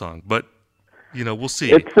love that song, but we'll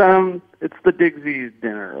see. It's the Digsy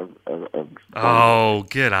dinner of oh,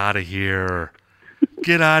 get out of here!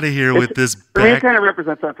 Get out of here with this. For me, it kind of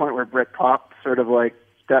represents that point where Britpop sort of like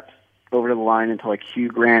steps over the line into like Hugh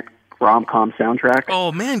Grant rom-com soundtrack.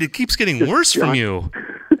 Oh man, it keeps getting worse from you.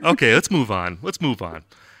 Okay, let's move on. My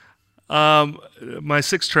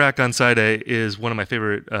 6th track on side A is one of my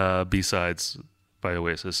favorite B-sides by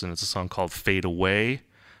Oasis, and it's a song called Fade Away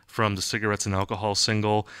from the Cigarettes and Alcohol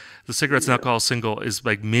single. The Cigarettes and Alcohol single is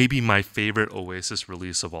like maybe my favorite Oasis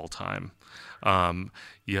release of all time.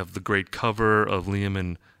 You have the great cover of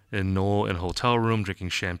Liam and Noel in a hotel room drinking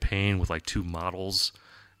champagne with like 2 models.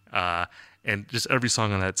 And just every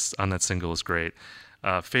song on that single is great.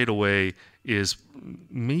 Fade Away is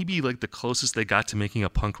maybe like the closest they got to making a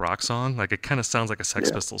punk rock song. Like it kind of sounds like a Sex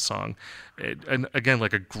Pistols song. And again,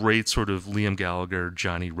 like a great sort of Liam Gallagher,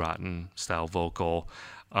 Johnny Rotten style vocal.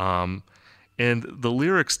 And the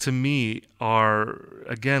lyrics to me are,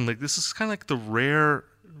 again, like this is kind of like the rare,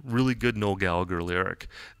 really good Noel Gallagher lyric.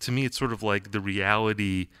 To me, it's sort of like the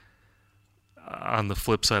reality on the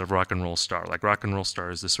flip side of Rock and Roll Star. Like Rock and Roll Star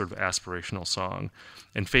is this sort of aspirational song.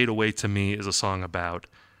 And Fade Away to me is a song about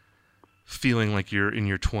feeling like you're in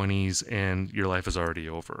your 20s and your life is already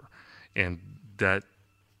over. And that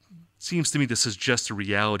seems to me to suggest the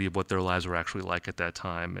reality of what their lives were actually like at that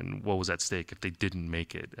time and what was at stake if they didn't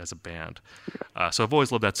make it as a band. So I've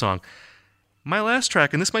always loved that song. My last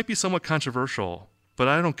track, and this might be somewhat controversial, but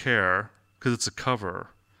I don't care because it's a cover.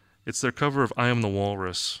 It's their cover of I Am the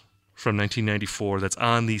Walrus from 1994 that's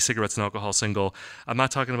on the Cigarettes and Alcohol single. I'm not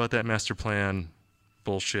talking about that Masterplan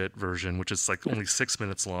bullshit version, which is like only 6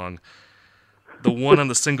 minutes long. The one on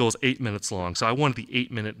the single is 8 minutes long, so I wanted the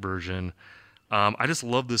 8-minute version. I just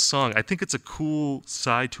love this song. I think it's a cool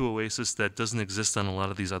side to Oasis that doesn't exist on a lot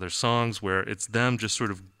of these other songs, where it's them just sort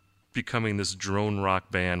of becoming this drone rock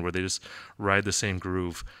band where they just ride the same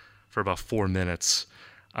groove for about 4 minutes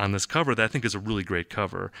on this cover that I think is a really great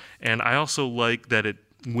cover. And I also like that it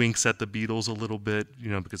winks at the Beatles a little bit,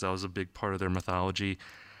 because that was a big part of their mythology.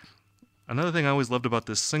 Another thing I always loved about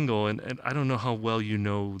this single, and I don't know how well you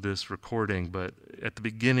know this recording, but at the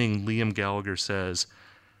beginning, Liam Gallagher says,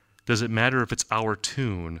 "Does it matter if it's our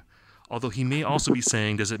tune?" Although he may also be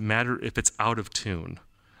saying, "Does it matter if it's out of tune?"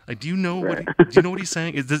 Like, do you know what he's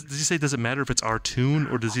saying? Does he say, "Does it matter if it's our tune,"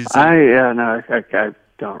 or does he say? I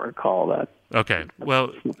don't recall that. Okay,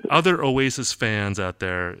 well, other Oasis fans out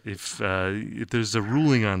there, if there's a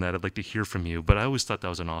ruling on that, I'd like to hear from you. But I always thought that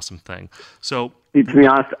was an awesome thing. So, to be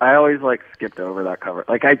honest, I always skipped over that cover.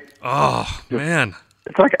 Man,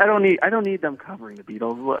 it's like I don't need them covering the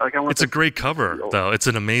Beatles. Like it's a great cover, though. It's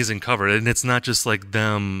an amazing cover, and it's not just like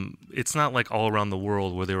them. It's not like All Around the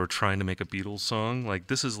World where they were trying to make a Beatles song. Like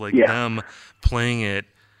this is like them playing it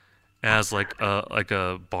as like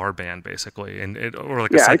a bar band basically, or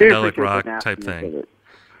like a psychedelic rock type thing.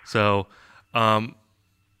 So,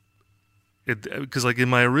 because like in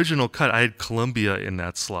my original cut, I had Columbia in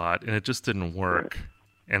that slot, and it just didn't work. Right.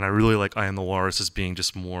 And I really like I Am the Walrus as being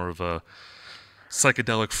just more of a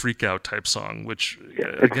psychedelic freak out type song, which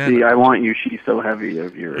again, the I Want You, She's So Heavy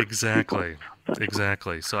of your exactly.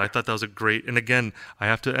 So I thought that was a great, and again, I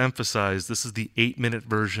have to emphasize this is the 8-minute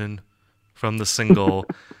version from the single.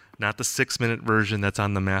 Not the 6-minute version that's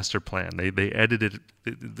on the master plan. They edited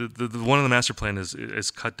the one on the master plan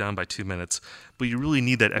is cut down by 2 minutes, but you really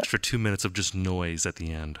need that extra 2 minutes of just noise at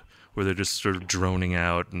the end, where they're just sort of droning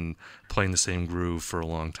out and playing the same groove for a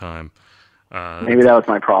long time. Maybe that was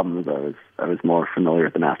my problem. I was more familiar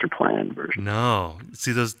with the master plan version. No,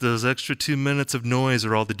 see those extra 2 minutes of noise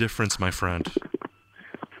are all the difference, my friend.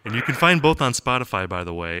 And you can find both on Spotify, by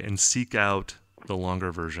the way, and seek out the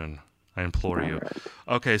longer version. I implore you.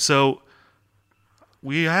 Okay, so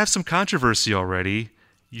we have some controversy already.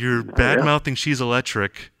 You're bad-mouthing She's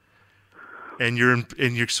Electric, and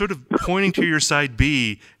you're sort of pointing to your side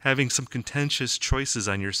B, having some contentious choices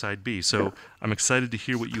on your side B. So I'm excited to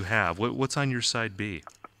hear what you have. What's on your side B?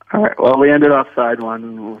 All right. Well, we ended off side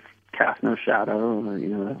one with Cast No Shadow,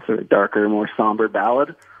 that sort of darker, more somber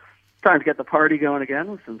ballad. Time to get the party going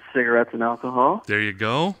again with some cigarettes and alcohol. There you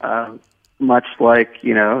go. Much like,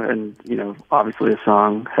 obviously a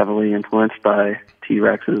song heavily influenced by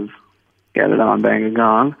T-Rex's Get It On, Bang a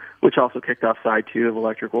Gong, which also kicked off side 2 of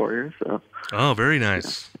Electric Warrior. So, very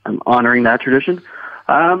nice. I'm honoring that tradition.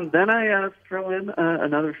 Then I throw in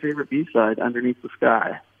another favorite B-side, Underneath the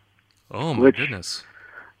Sky. Oh, my goodness.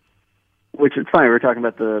 Which is funny. We were talking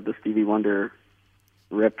about the Stevie Wonder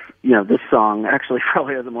rip. This song actually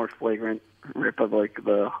probably has a more flagrant rip of like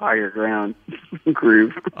the Higher Ground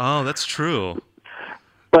groove. Oh, that's true.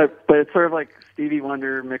 But it's sort of like Stevie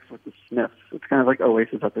Wonder mixed with the Smiths. It's kind of like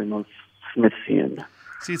Oasis at their most Smithian.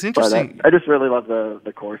 See, it's interesting. But I just really love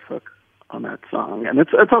the chorus hook on that song, and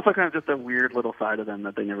it's also kind of just a weird little side of them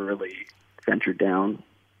that they never really ventured down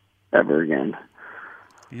ever again.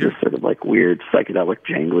 Just sort of like weird psychedelic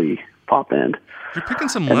jangly pop band. You're picking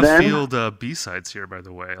some left field B-sides here, by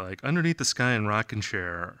the way. Like Underneath the Sky and Rockin'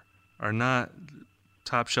 Chair are not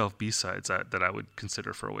top shelf B-sides that I would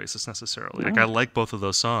consider for Oasis necessarily. Like I like both of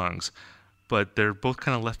those songs, but they're both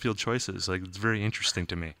kind of left field choices. Like it's very interesting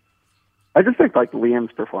to me. I just think like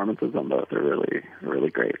Liam's performances on both are really, really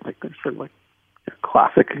great. Like they're sort of like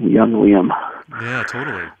classic young Liam. Yeah,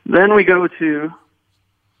 totally. Then we go to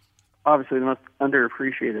obviously the most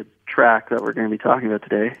underappreciated track that we're going to be talking about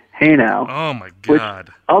today, Hey Now. Oh, my God.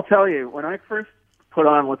 Which, I'll tell you, when I first put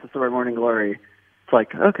on What's the Story Morning Glory, it's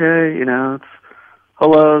like, okay, it's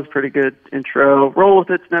Hello's pretty good intro. Roll With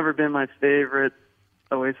It's never been my favorite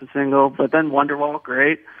Oasis single, but then Wonderwall,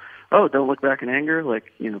 great. Oh, Don't Look Back in Anger,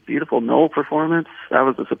 beautiful Noel performance. That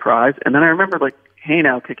was a surprise. And then I remember, Hey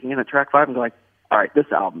Now kicking in at track 5 and going, all right,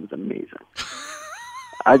 this album is amazing.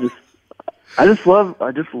 I just love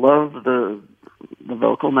the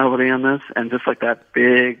vocal melody on this, and just that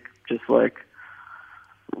big,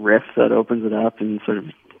 riff that opens it up and sort of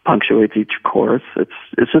punctuates each chorus.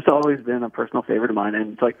 It's just always been a personal favorite of mine,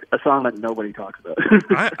 and it's a song that nobody talks about.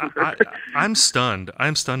 I'm stunned.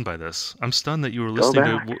 I'm stunned by this. I'm stunned that you were listening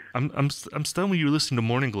to. I'm stunned when you were listening to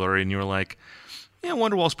Morning Glory and you were like, yeah,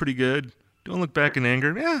 Wonderwall's pretty good. Don't Look Back in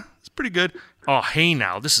Anger. Yeah, it's pretty good. Oh, Hey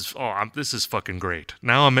Now. This is fucking great.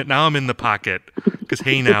 Now I'm in the pocket because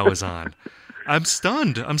Hey Now is on. I'm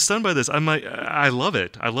stunned. I'm stunned by this. I love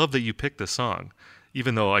it. I love that you picked this song,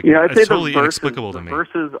 even though I'd it's say totally verses, inexplicable to me.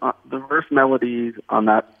 The verse melodies on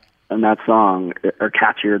that song are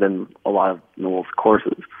catchier than a lot of Noel's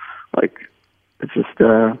choruses. It's just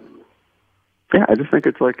I just think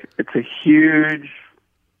it's a huge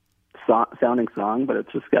sounding song, but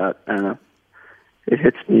it's just got, I don't know, it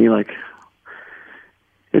hits me right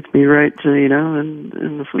to, in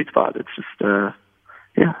the sweet spot. It's just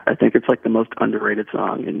I think it's the most underrated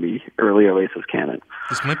song in the early Oasis canon.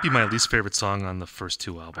 This might be my least favorite song on the first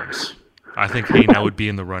 2 albums. I think Hey Now would be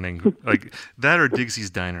in the running. That or Digsy's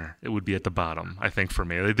Diner. It would be at the bottom, I think, for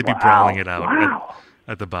me. They'd be brawling it out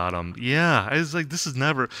at the bottom. Yeah, I was this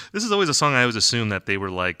is always a song I always assume that they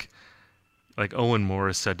were like Owen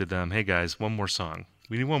Morris said to them, hey guys, one more song.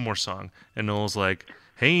 We need one more song. And Noel's like,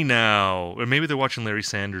 Hey Now. Or maybe they're watching Larry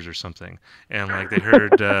Sanders or something. And they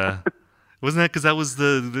heard... wasn't that because that was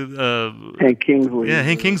the Hank Kingsley? Yeah,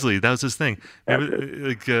 Hank Kingsley. That was his thing.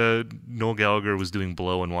 Maybe, Noel Gallagher was doing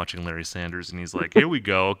Blow and watching Larry Sanders, and he's like, "Here we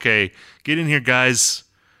go. Okay, get in here, guys.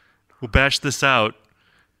 We'll bash this out.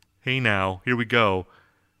 Hey Now, here we go."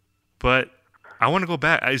 But I want to go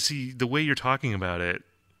back. I see the way you're talking about it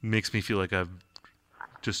makes me feel like I've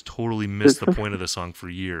just totally missed the point of the song for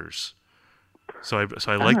years. So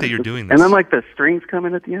I like that you're doing this. And then the strings come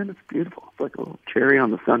in at the end. It's beautiful. It's like a little cherry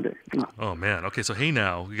on the sundae. Oh man. Okay, so Hey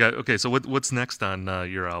Now. So what's next on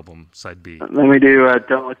your album, side B? Then we do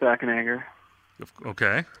Don't Look Back in Anger.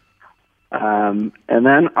 Okay. And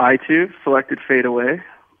then I too selected Fade Away.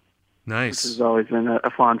 Nice. Which has always been a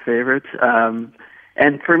fond favorite.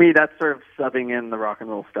 And for me, that's sort of subbing in the rock and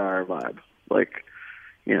roll star vibe.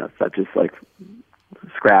 Such as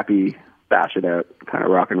scrappy, bash it out kind of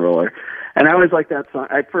rock and roller. And I always liked that song.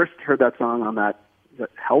 I first heard that song on that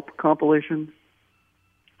Help compilation,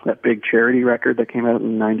 that big charity record that came out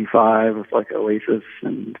in '95 with Oasis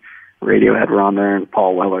and Radiohead were on there and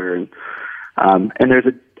Paul Weller. And there's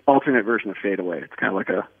an alternate version of Fade Away. It's kind of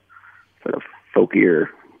a sort of folkier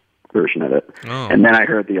version of it. Oh. And then I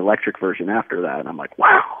heard the electric version after that, and I'm like,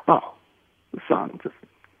 wow, the song just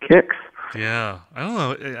kicks. Yeah, I don't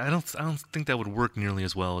know. I don't think that would work nearly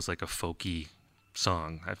as well as a folky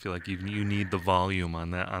song. I feel like you need the volume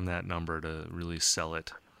on that number to really sell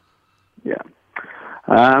it. Yeah.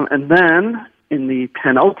 And then in the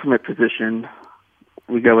penultimate position,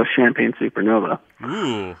 we go with Champagne Supernova.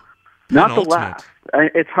 Ooh. Not the last.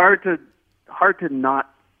 It's hard to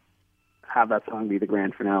not have that song be the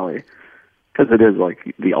grand finale because it is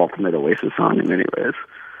the ultimate Oasis song in many ways.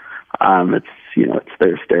 It's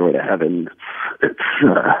their Stairway to Heaven. It's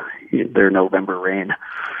their November Rain.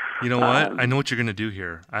 You know what? I know what you're going to do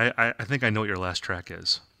here. I think I know what your last track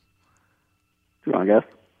is. Do you want to guess?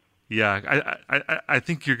 Yeah, I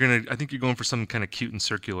think you're going for something kind of cute and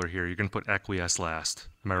circular here. You're going to put Acquiesce last.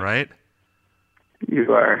 Am I right?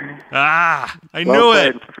 You are. Ah, I knew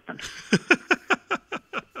it.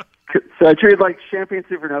 So I treat Champagne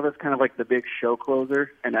Supernova is kind of the big show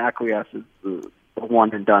closer, and Acquiesce is the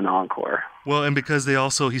one and done encore. Well, and because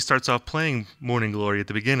he starts off playing Morning Glory at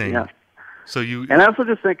the beginning. Yeah. And I also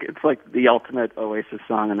just think it's the ultimate Oasis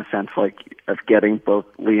song in a sense, of getting both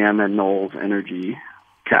Liam and Noel's energy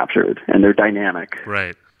captured, and their dynamic.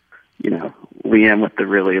 Right. Liam with the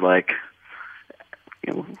really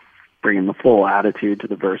bringing the full attitude to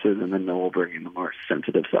the verses, and then Noel bringing the more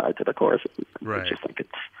sensitive side to the chorus. Right. I just think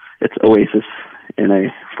it's Oasis in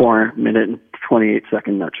a 4-minute and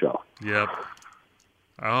 28-second nutshell. Yep.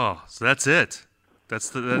 Oh, so that's it. That's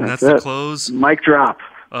that's the it. close. Mic drop.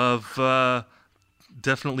 Of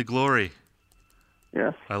Definitely Glory.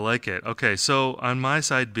 Yes. I like it. Okay, so on my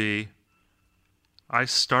side B, I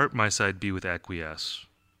start my side B with Acquiesce.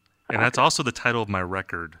 And that's also the title of my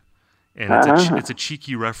record. And it's a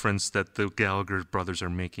cheeky reference that the Gallagher brothers are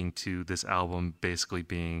making to this album basically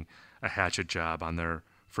being a hatchet job on their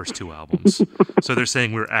first two albums. So they're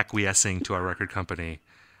saying we're acquiescing to our record company.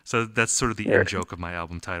 So that's sort of the in-joke of my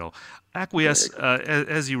album title. Acquiesce,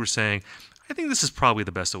 as you were saying, I think this is probably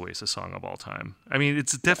the best Oasis song of all time. I mean,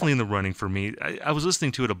 it's definitely in the running for me. I was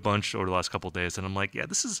listening to it a bunch over the last couple of days, and I'm like, yeah,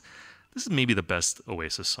 this is maybe the best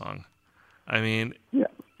Oasis song. I mean,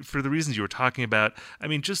 for the reasons you were talking about, I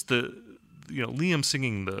mean, just Liam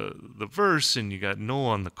singing the verse, and you got Noel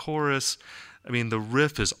on the chorus. I mean, the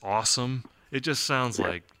riff is awesome. It just sounds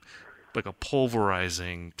like a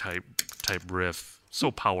pulverizing type riff,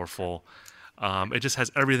 so powerful. It just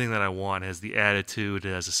has everything that I want. It has the attitude, it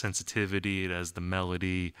has the sensitivity, it has the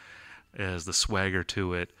melody, it has the swagger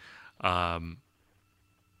to it.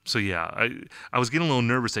 So yeah, I was getting a little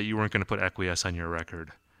nervous that you weren't going to put Acquiesce on your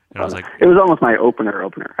record. And I was like, it was almost my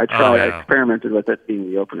opener. I experimented with it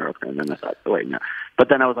being the opener, and then I thought, wait, no. But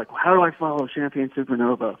then I was like, well, how do I follow Champagne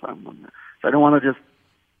Supernova if I'm on there? So I don't want to just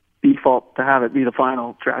default to have it be the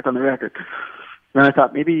final track on the record. Then I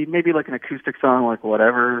thought maybe like an acoustic song, like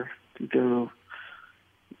Whatever, to go,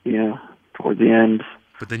 toward the end.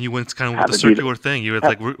 But then you went kind of with the circular thing. You were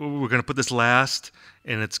like, we're going to put this last,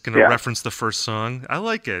 and it's going to reference the first song. I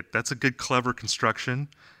like it. That's a good, clever construction.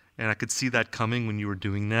 And I could see that coming when you were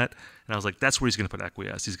doing that. And I was like, that's where he's going to put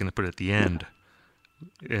Acquiesce. He's going to put it at the end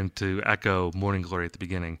and to echo Morning Glory at the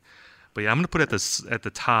beginning. But yeah, I'm going to put it at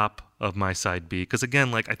the top of my side B. Because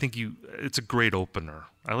again, like I think it's a great opener.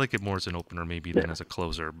 I like it more as an opener maybe than as a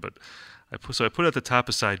closer. But I put it at the top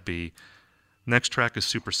of side B. Next track is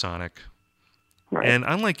Supersonic. Right. And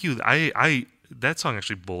unlike you, I that song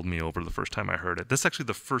actually bowled me over the first time I heard it. That's actually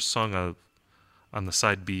the first song on the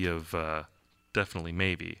side B of Definitely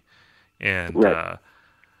Maybe. And I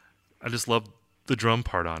just love the drum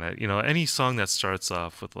part on it. Any song that starts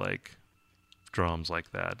off with like drums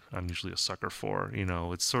like that, I'm usually a sucker for.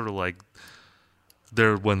 It's sort of like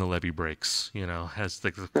There When the Levee Breaks, has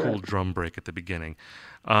like the cool drum break at the beginning.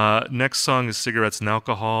 Next song is Cigarettes and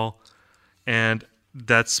Alcohol. And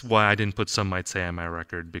that's why I didn't put Some Might Say on my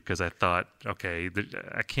record, because I thought, okay,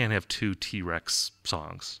 I can't have two T-Rex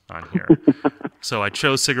songs on here. So I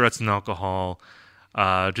chose Cigarettes and Alcohol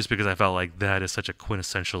just because I felt like that is such a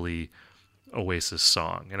quintessentially Oasis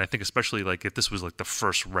song. And I think especially like if this was like the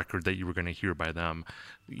first record that you were going to hear by them,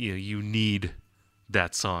 you need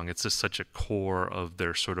that song. It's just such a core of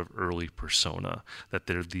their sort of early persona, that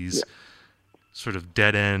they're these sort of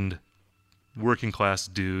dead-end working class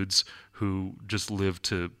dudes who just live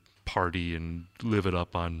to party and live it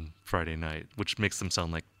up on Friday night, which makes them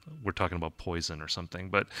sound like we're talking about Poison or something.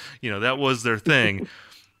 But, that was their thing,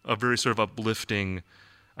 a very sort of uplifting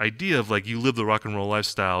idea of like you live the rock and roll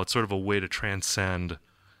lifestyle. It's sort of a way to transcend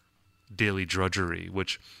daily drudgery,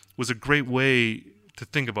 which was a great way to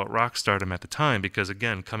think about rock stardom at the time, because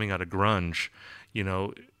again, coming out of grunge,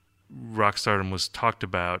 rock stardom was talked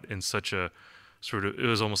about in such a sort of, it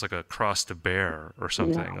was almost like a cross to bear or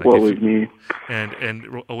something. Yeah, like what was me?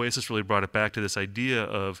 And Oasis really brought it back to this idea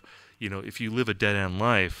of, if you live a dead-end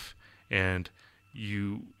life and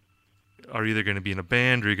you are either going to be in a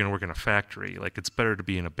band or you're going to work in a factory, like it's better to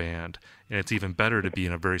be in a band. And it's even better to be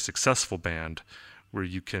in a very successful band where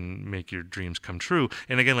you can make your dreams come true.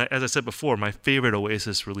 And again, as I said before, my favorite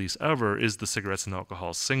Oasis release ever is the Cigarettes and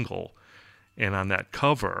Alcohol single. And on that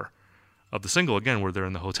cover of the single, again, where they're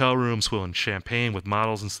in the hotel room swilling champagne with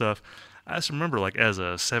models and stuff, I just remember like as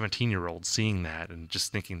a 17-year-old seeing that and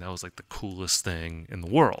just thinking that was like the coolest thing in the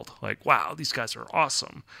world. Like, wow, these guys are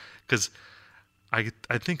awesome. Because I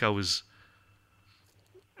think I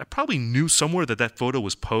probably knew somewhere that photo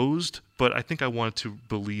was posed, but I think I wanted to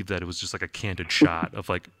believe that it was just like a candid shot of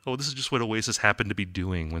like, oh, this is just what Oasis happened to be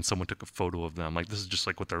doing when someone took a photo of them. Like, this is just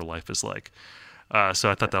like what their life is like. So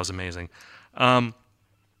I thought that was amazing.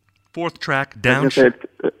 Fourth track, Down.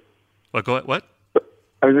 What? Go ahead. What?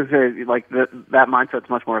 I was going to say, like, that mindset's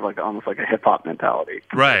much more of like almost like a hip-hop mentality.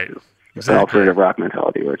 Right. Exactly. An alternative rock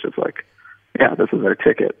mentality, which is like, yeah, this is their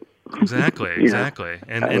ticket. Exactly.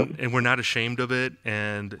 And we're not ashamed of it.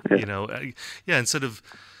 And, instead of,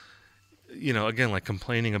 again, like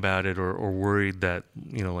complaining about it or worried that,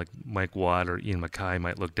 like Mike Watt or Ian MacKaye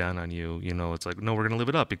might look down on you, it's like, no, we're going to live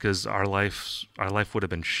it up because our life would have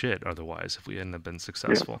been shit otherwise if we hadn't have been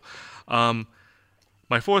successful. Yeah.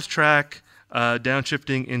 My fourth track,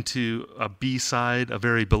 downshifting into a B-side, a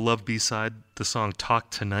very beloved B-side, the song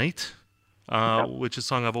Talk Tonight, which is a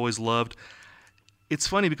song I've always loved. It's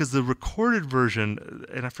funny because the recorded version,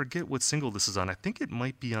 and I forget what single this is on. I think it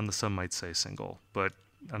might be on the Some Might Say single, but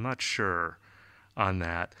I'm not sure on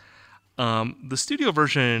that. The studio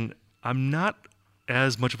version, I'm not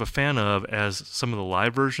as much of a fan of as some of the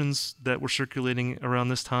live versions that were circulating around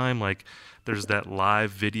this time. Like there's that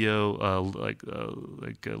live video,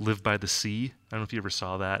 Live by the Sea. I don't know if you ever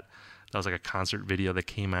saw that. That was like a concert video that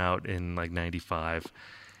came out in like 95.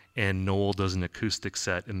 And Noel does an acoustic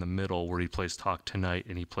set in the middle where he plays Talk Tonight,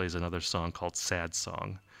 and he plays another song called Sad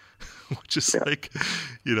Song, which is like,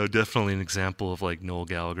 definitely an example of like Noel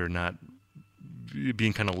Gallagher not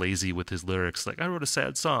being kind of lazy with his lyrics. Like, I wrote a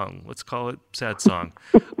sad song, let's call it Sad Song.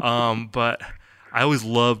 But I always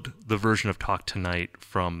loved the version of Talk Tonight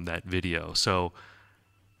from that video. So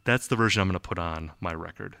that's the version I'm going to put on my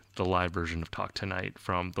record, the live version of Talk Tonight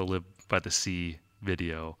from the Live by the Sea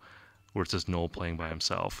video, where it's just Noel playing by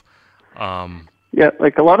himself.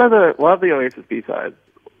 Like a lot of the Oasis B-sides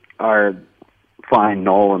are flying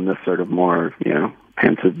Noel in this sort of more,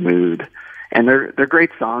 pensive mood. And they're great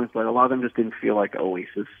songs, but a lot of them just didn't feel like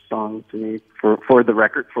Oasis songs to me for the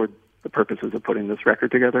record, for the purposes of putting this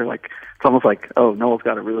record together. Like it's almost like, oh, Noel's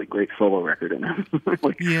got a really great solo record in him.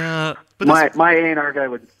 Like, yeah, but my A&R guy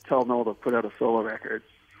would tell Noel to put out a solo record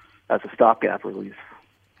as a stopgap release.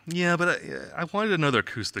 Yeah, but I wanted another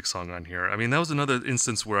acoustic song on here. I mean, that was another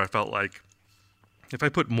instance where I felt like if I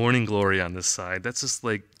put Morning Glory on this side, that's just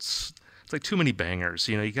like it's like too many bangers.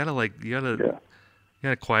 You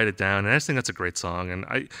gotta quiet it down. And I just think that's a great song.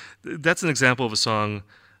 And that's an example of a song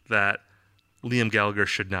that Liam Gallagher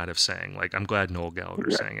should not have sang. Like, I'm glad Noel Gallagher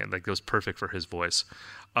sang it. Like, it was perfect for his voice.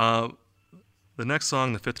 The next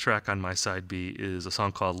song, the fifth track on my side B, is a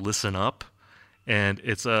song called Listen Up. And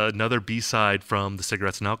it's another B-side from the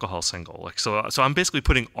Cigarettes and Alcohol single. Like so I'm basically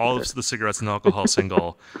putting all of the Cigarettes and Alcohol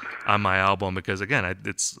single on my album because again,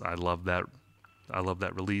 I love that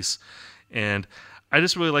release, and I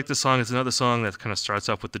just really like this song. It's another song that kind of starts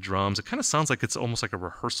off with the drums. It kind of sounds like it's almost like a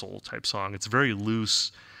rehearsal type song. It's very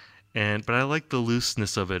loose, but I like the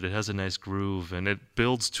looseness of it. It has a nice groove, and it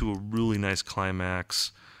builds to a really nice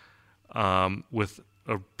climax with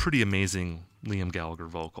a pretty amazing Liam Gallagher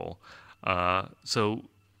vocal. So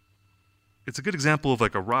it's a good example of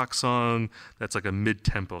like a rock song that's like a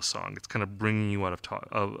mid-tempo song. It's kind of bringing you out of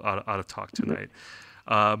Talk Tonight.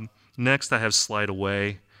 Next, I have Slide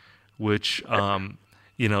Away, which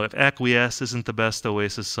if Acquiesce isn't the best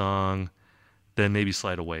Oasis song, then maybe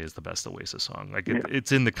Slide Away is the best Oasis song. Like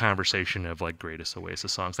it's in the conversation of like greatest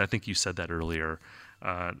Oasis songs. I think you said that earlier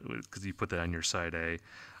because you put that on your side A.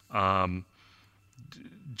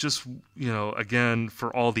 Just, again,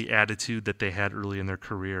 for all the attitude that they had early in their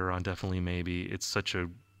career on Definitely Maybe, it's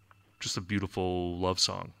just a beautiful love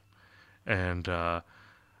song. And, but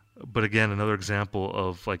again, another example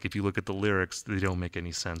of, like, if you look at the lyrics, they don't make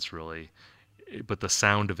any sense, really. But the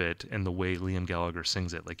sound of it and the way Liam Gallagher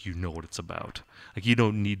sings it, like, you know what it's about. Like, you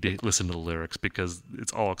don't need to listen to the lyrics because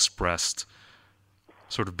it's all expressed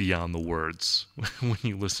sort of beyond the words when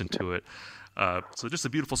you listen to it. So just a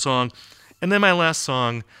beautiful song. And then my last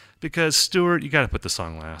song, because Stuart, you got to put the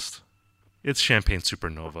song last. It's Champagne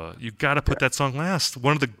Supernova. You got to put that song last.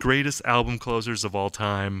 One of the greatest album closers of all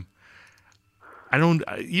time.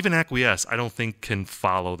 Even Acquiesce, I don't think can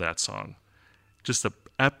follow that song. Just an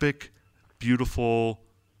epic, beautiful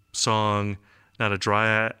song. Not a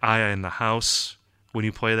dry eye in the house when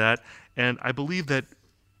you play that. And I believe that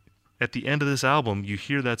at the end of this album, you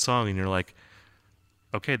hear that song and you're like,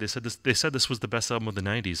 okay, they said this was the best album of the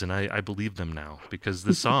 90s, and I believe them now because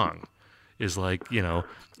the song is like,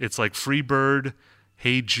 it's like Free Bird,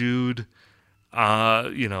 Hey Jude, Had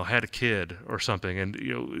a Kid or something, and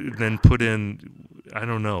then put in, I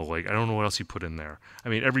don't know what else you put in there. I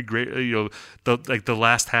mean, every great, the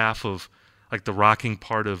last half of like the rocking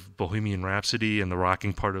part of Bohemian Rhapsody and the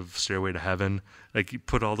rocking part of Stairway to Heaven, like you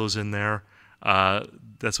put all those in there.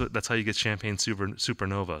 That's how you get Champagne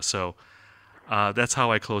Supernova. So. That's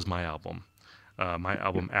how I close my album. My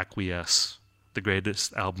album Acquiesce, the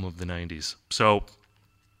greatest album of the 90s. So,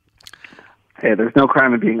 hey, there's no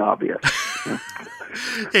crime in being obvious.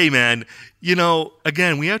 Hey, man,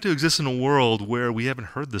 again, we have to exist in a world where we haven't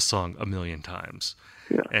heard this song a million times.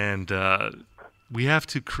 Yeah. And we have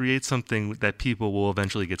to create something that people will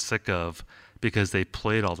eventually get sick of because they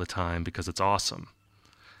play it all the time because it's awesome.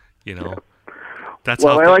 Yeah. That's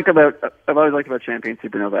I've always liked about Champagne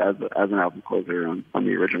Supernova as an album closer on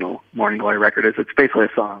the original Morning Glory record is it's basically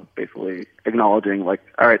a song acknowledging like,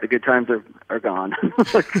 all right, the good times are gone.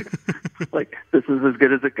 like this is as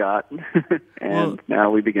good as it got. And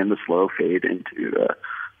now we begin the slow fade into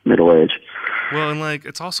middle age. Well, and like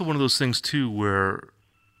it's also one of those things too where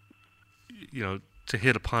to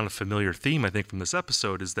hit upon a familiar theme I think from this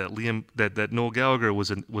episode is that that Noel Gallagher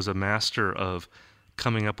was a master of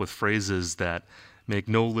coming up with phrases that make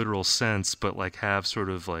no literal sense, but like have sort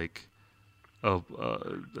of like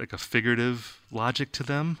like a figurative logic to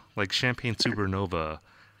them, like Champagne Supernova.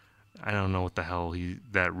 I don't know what the hell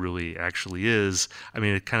that really actually is. I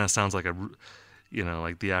mean, it kind of sounds like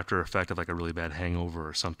like the after effect of like a really bad hangover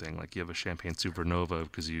or something. Like you have a Champagne Supernova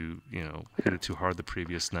because you hit it too hard the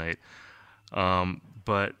previous night.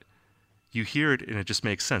 But you hear it and it just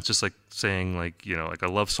makes sense. Just like saying like a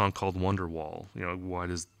love song called Wonderwall.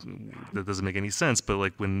 That doesn't make any sense? But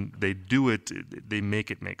like when they do it, they make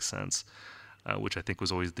it make sense, which I think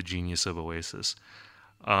was always the genius of Oasis.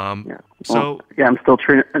 I'm still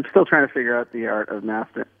trying to figure out the art of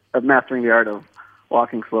mastering the art of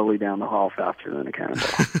walking slowly down the hall faster than a cannonball.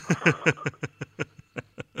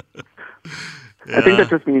 Yeah. I think that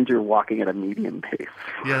just means you're walking at a medium pace.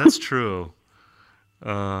 Yeah, that's true.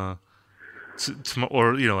 From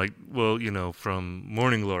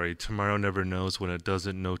Morning Glory, tomorrow never knows when it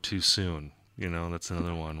doesn't know too soon. That's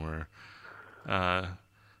another one where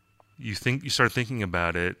you start thinking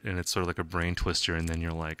about it, and it's sort of like a brain twister, and then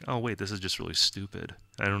you're like, oh wait, this is just really stupid.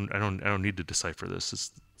 I don't need to decipher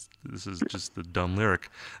this. This is just the dumb lyric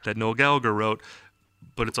that Noel Gallagher wrote,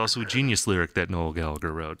 but it's also a genius lyric that Noel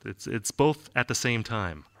Gallagher wrote. It's both at the same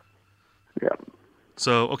time. Yeah.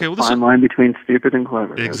 So, okay, well, fine line between stupid and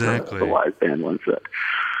clever. Exactly. As the wise band once said.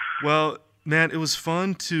 Well, Matt, it was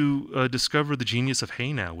fun to discover the genius of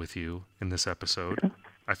Hey Now with you in this episode. Yeah.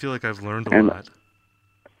 I feel like I've learned a lot.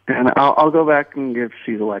 And I'll go back and give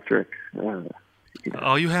She's Electric.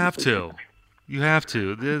 Oh, you have to. You have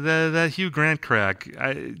to. That Hugh Grant crack,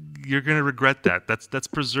 you're going to regret that. That's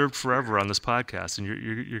preserved forever on this podcast, and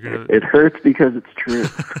you're going to... It hurts because it's true.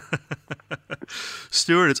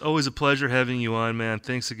 Stuart, it's always a pleasure having you on, man.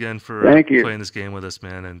 Thanks again for playing this game with us,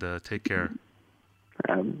 man, and take care.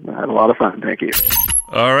 I had a lot of fun. Thank you.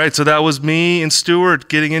 All right, so that was me and Stuart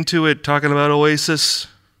getting into it, talking about Oasis.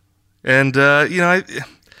 And,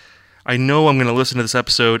 I know I'm going to listen to this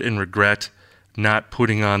episode and regret not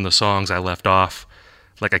putting on the songs I left off.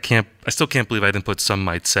 Like, I still can't believe I didn't put Some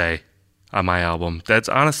Might Say on my album. That's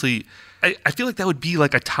honestly, I feel like that would be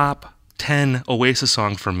like a top 10 Oasis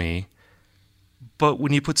song for me. But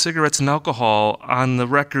when you put Cigarettes and Alcohol on the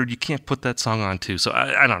record, you can't put that song on too. So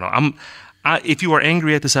I don't know. If you are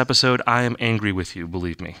angry at this episode, I am angry with you,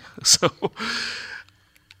 believe me. So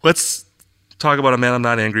let's talk about a man I'm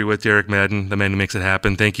not angry with, Derek Madden, the man who makes it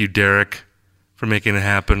happen. Thank you, Derek, for making it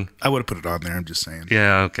happen. I would have put it on there, I'm just saying.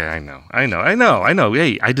 Yeah, okay, I know.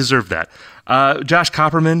 Hey, I deserve that. Josh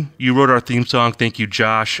Copperman, you wrote our theme song. Thank you,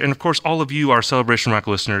 Josh. And of course, all of you, our Celebration Rock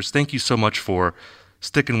listeners, thank you so much for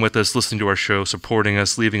sticking with us, listening to our show, supporting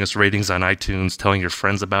us, leaving us ratings on iTunes, telling your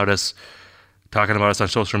friends about us, talking about us on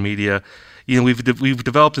social media. We've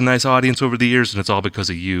developed a nice audience over the years, and it's all because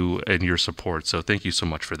of you and your support. So thank you so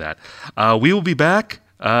much for that. We will be back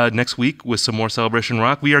next week with some more Celebration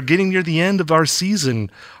Rock. We are getting near the end of our season.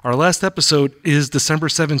 Our last episode is December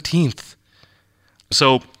 17th.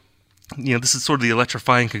 So, this is sort of the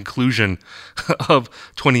electrifying conclusion of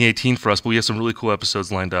 2018 for us, but we have some really cool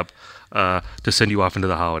episodes lined up to send you off into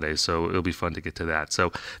the holidays. So it'll be fun to get to that.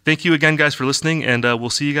 So thank you again, guys, for listening, and we'll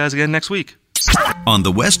see you guys again next week. On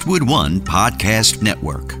the Westwood One Podcast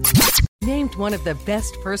Network. Named one of the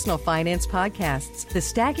best personal finance podcasts, The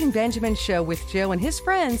Stacking Benjamin Show with Joe and his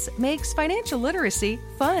friends makes financial literacy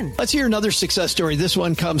fun. Let's hear another success story. This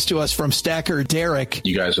one comes to us from Stacker Derek.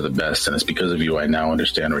 You guys are the best, and it's because of you I now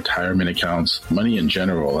understand retirement accounts, money in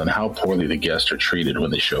general, and how poorly the guests are treated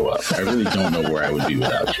when they show up. I really don't know where I would be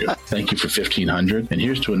without you. Thank you for $1,500, and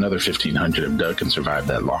here's to another $1,500 if Doug can survive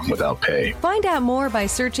that long without pay. Find out more by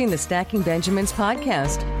searching the Stacking Benjamins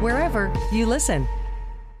podcast wherever you listen.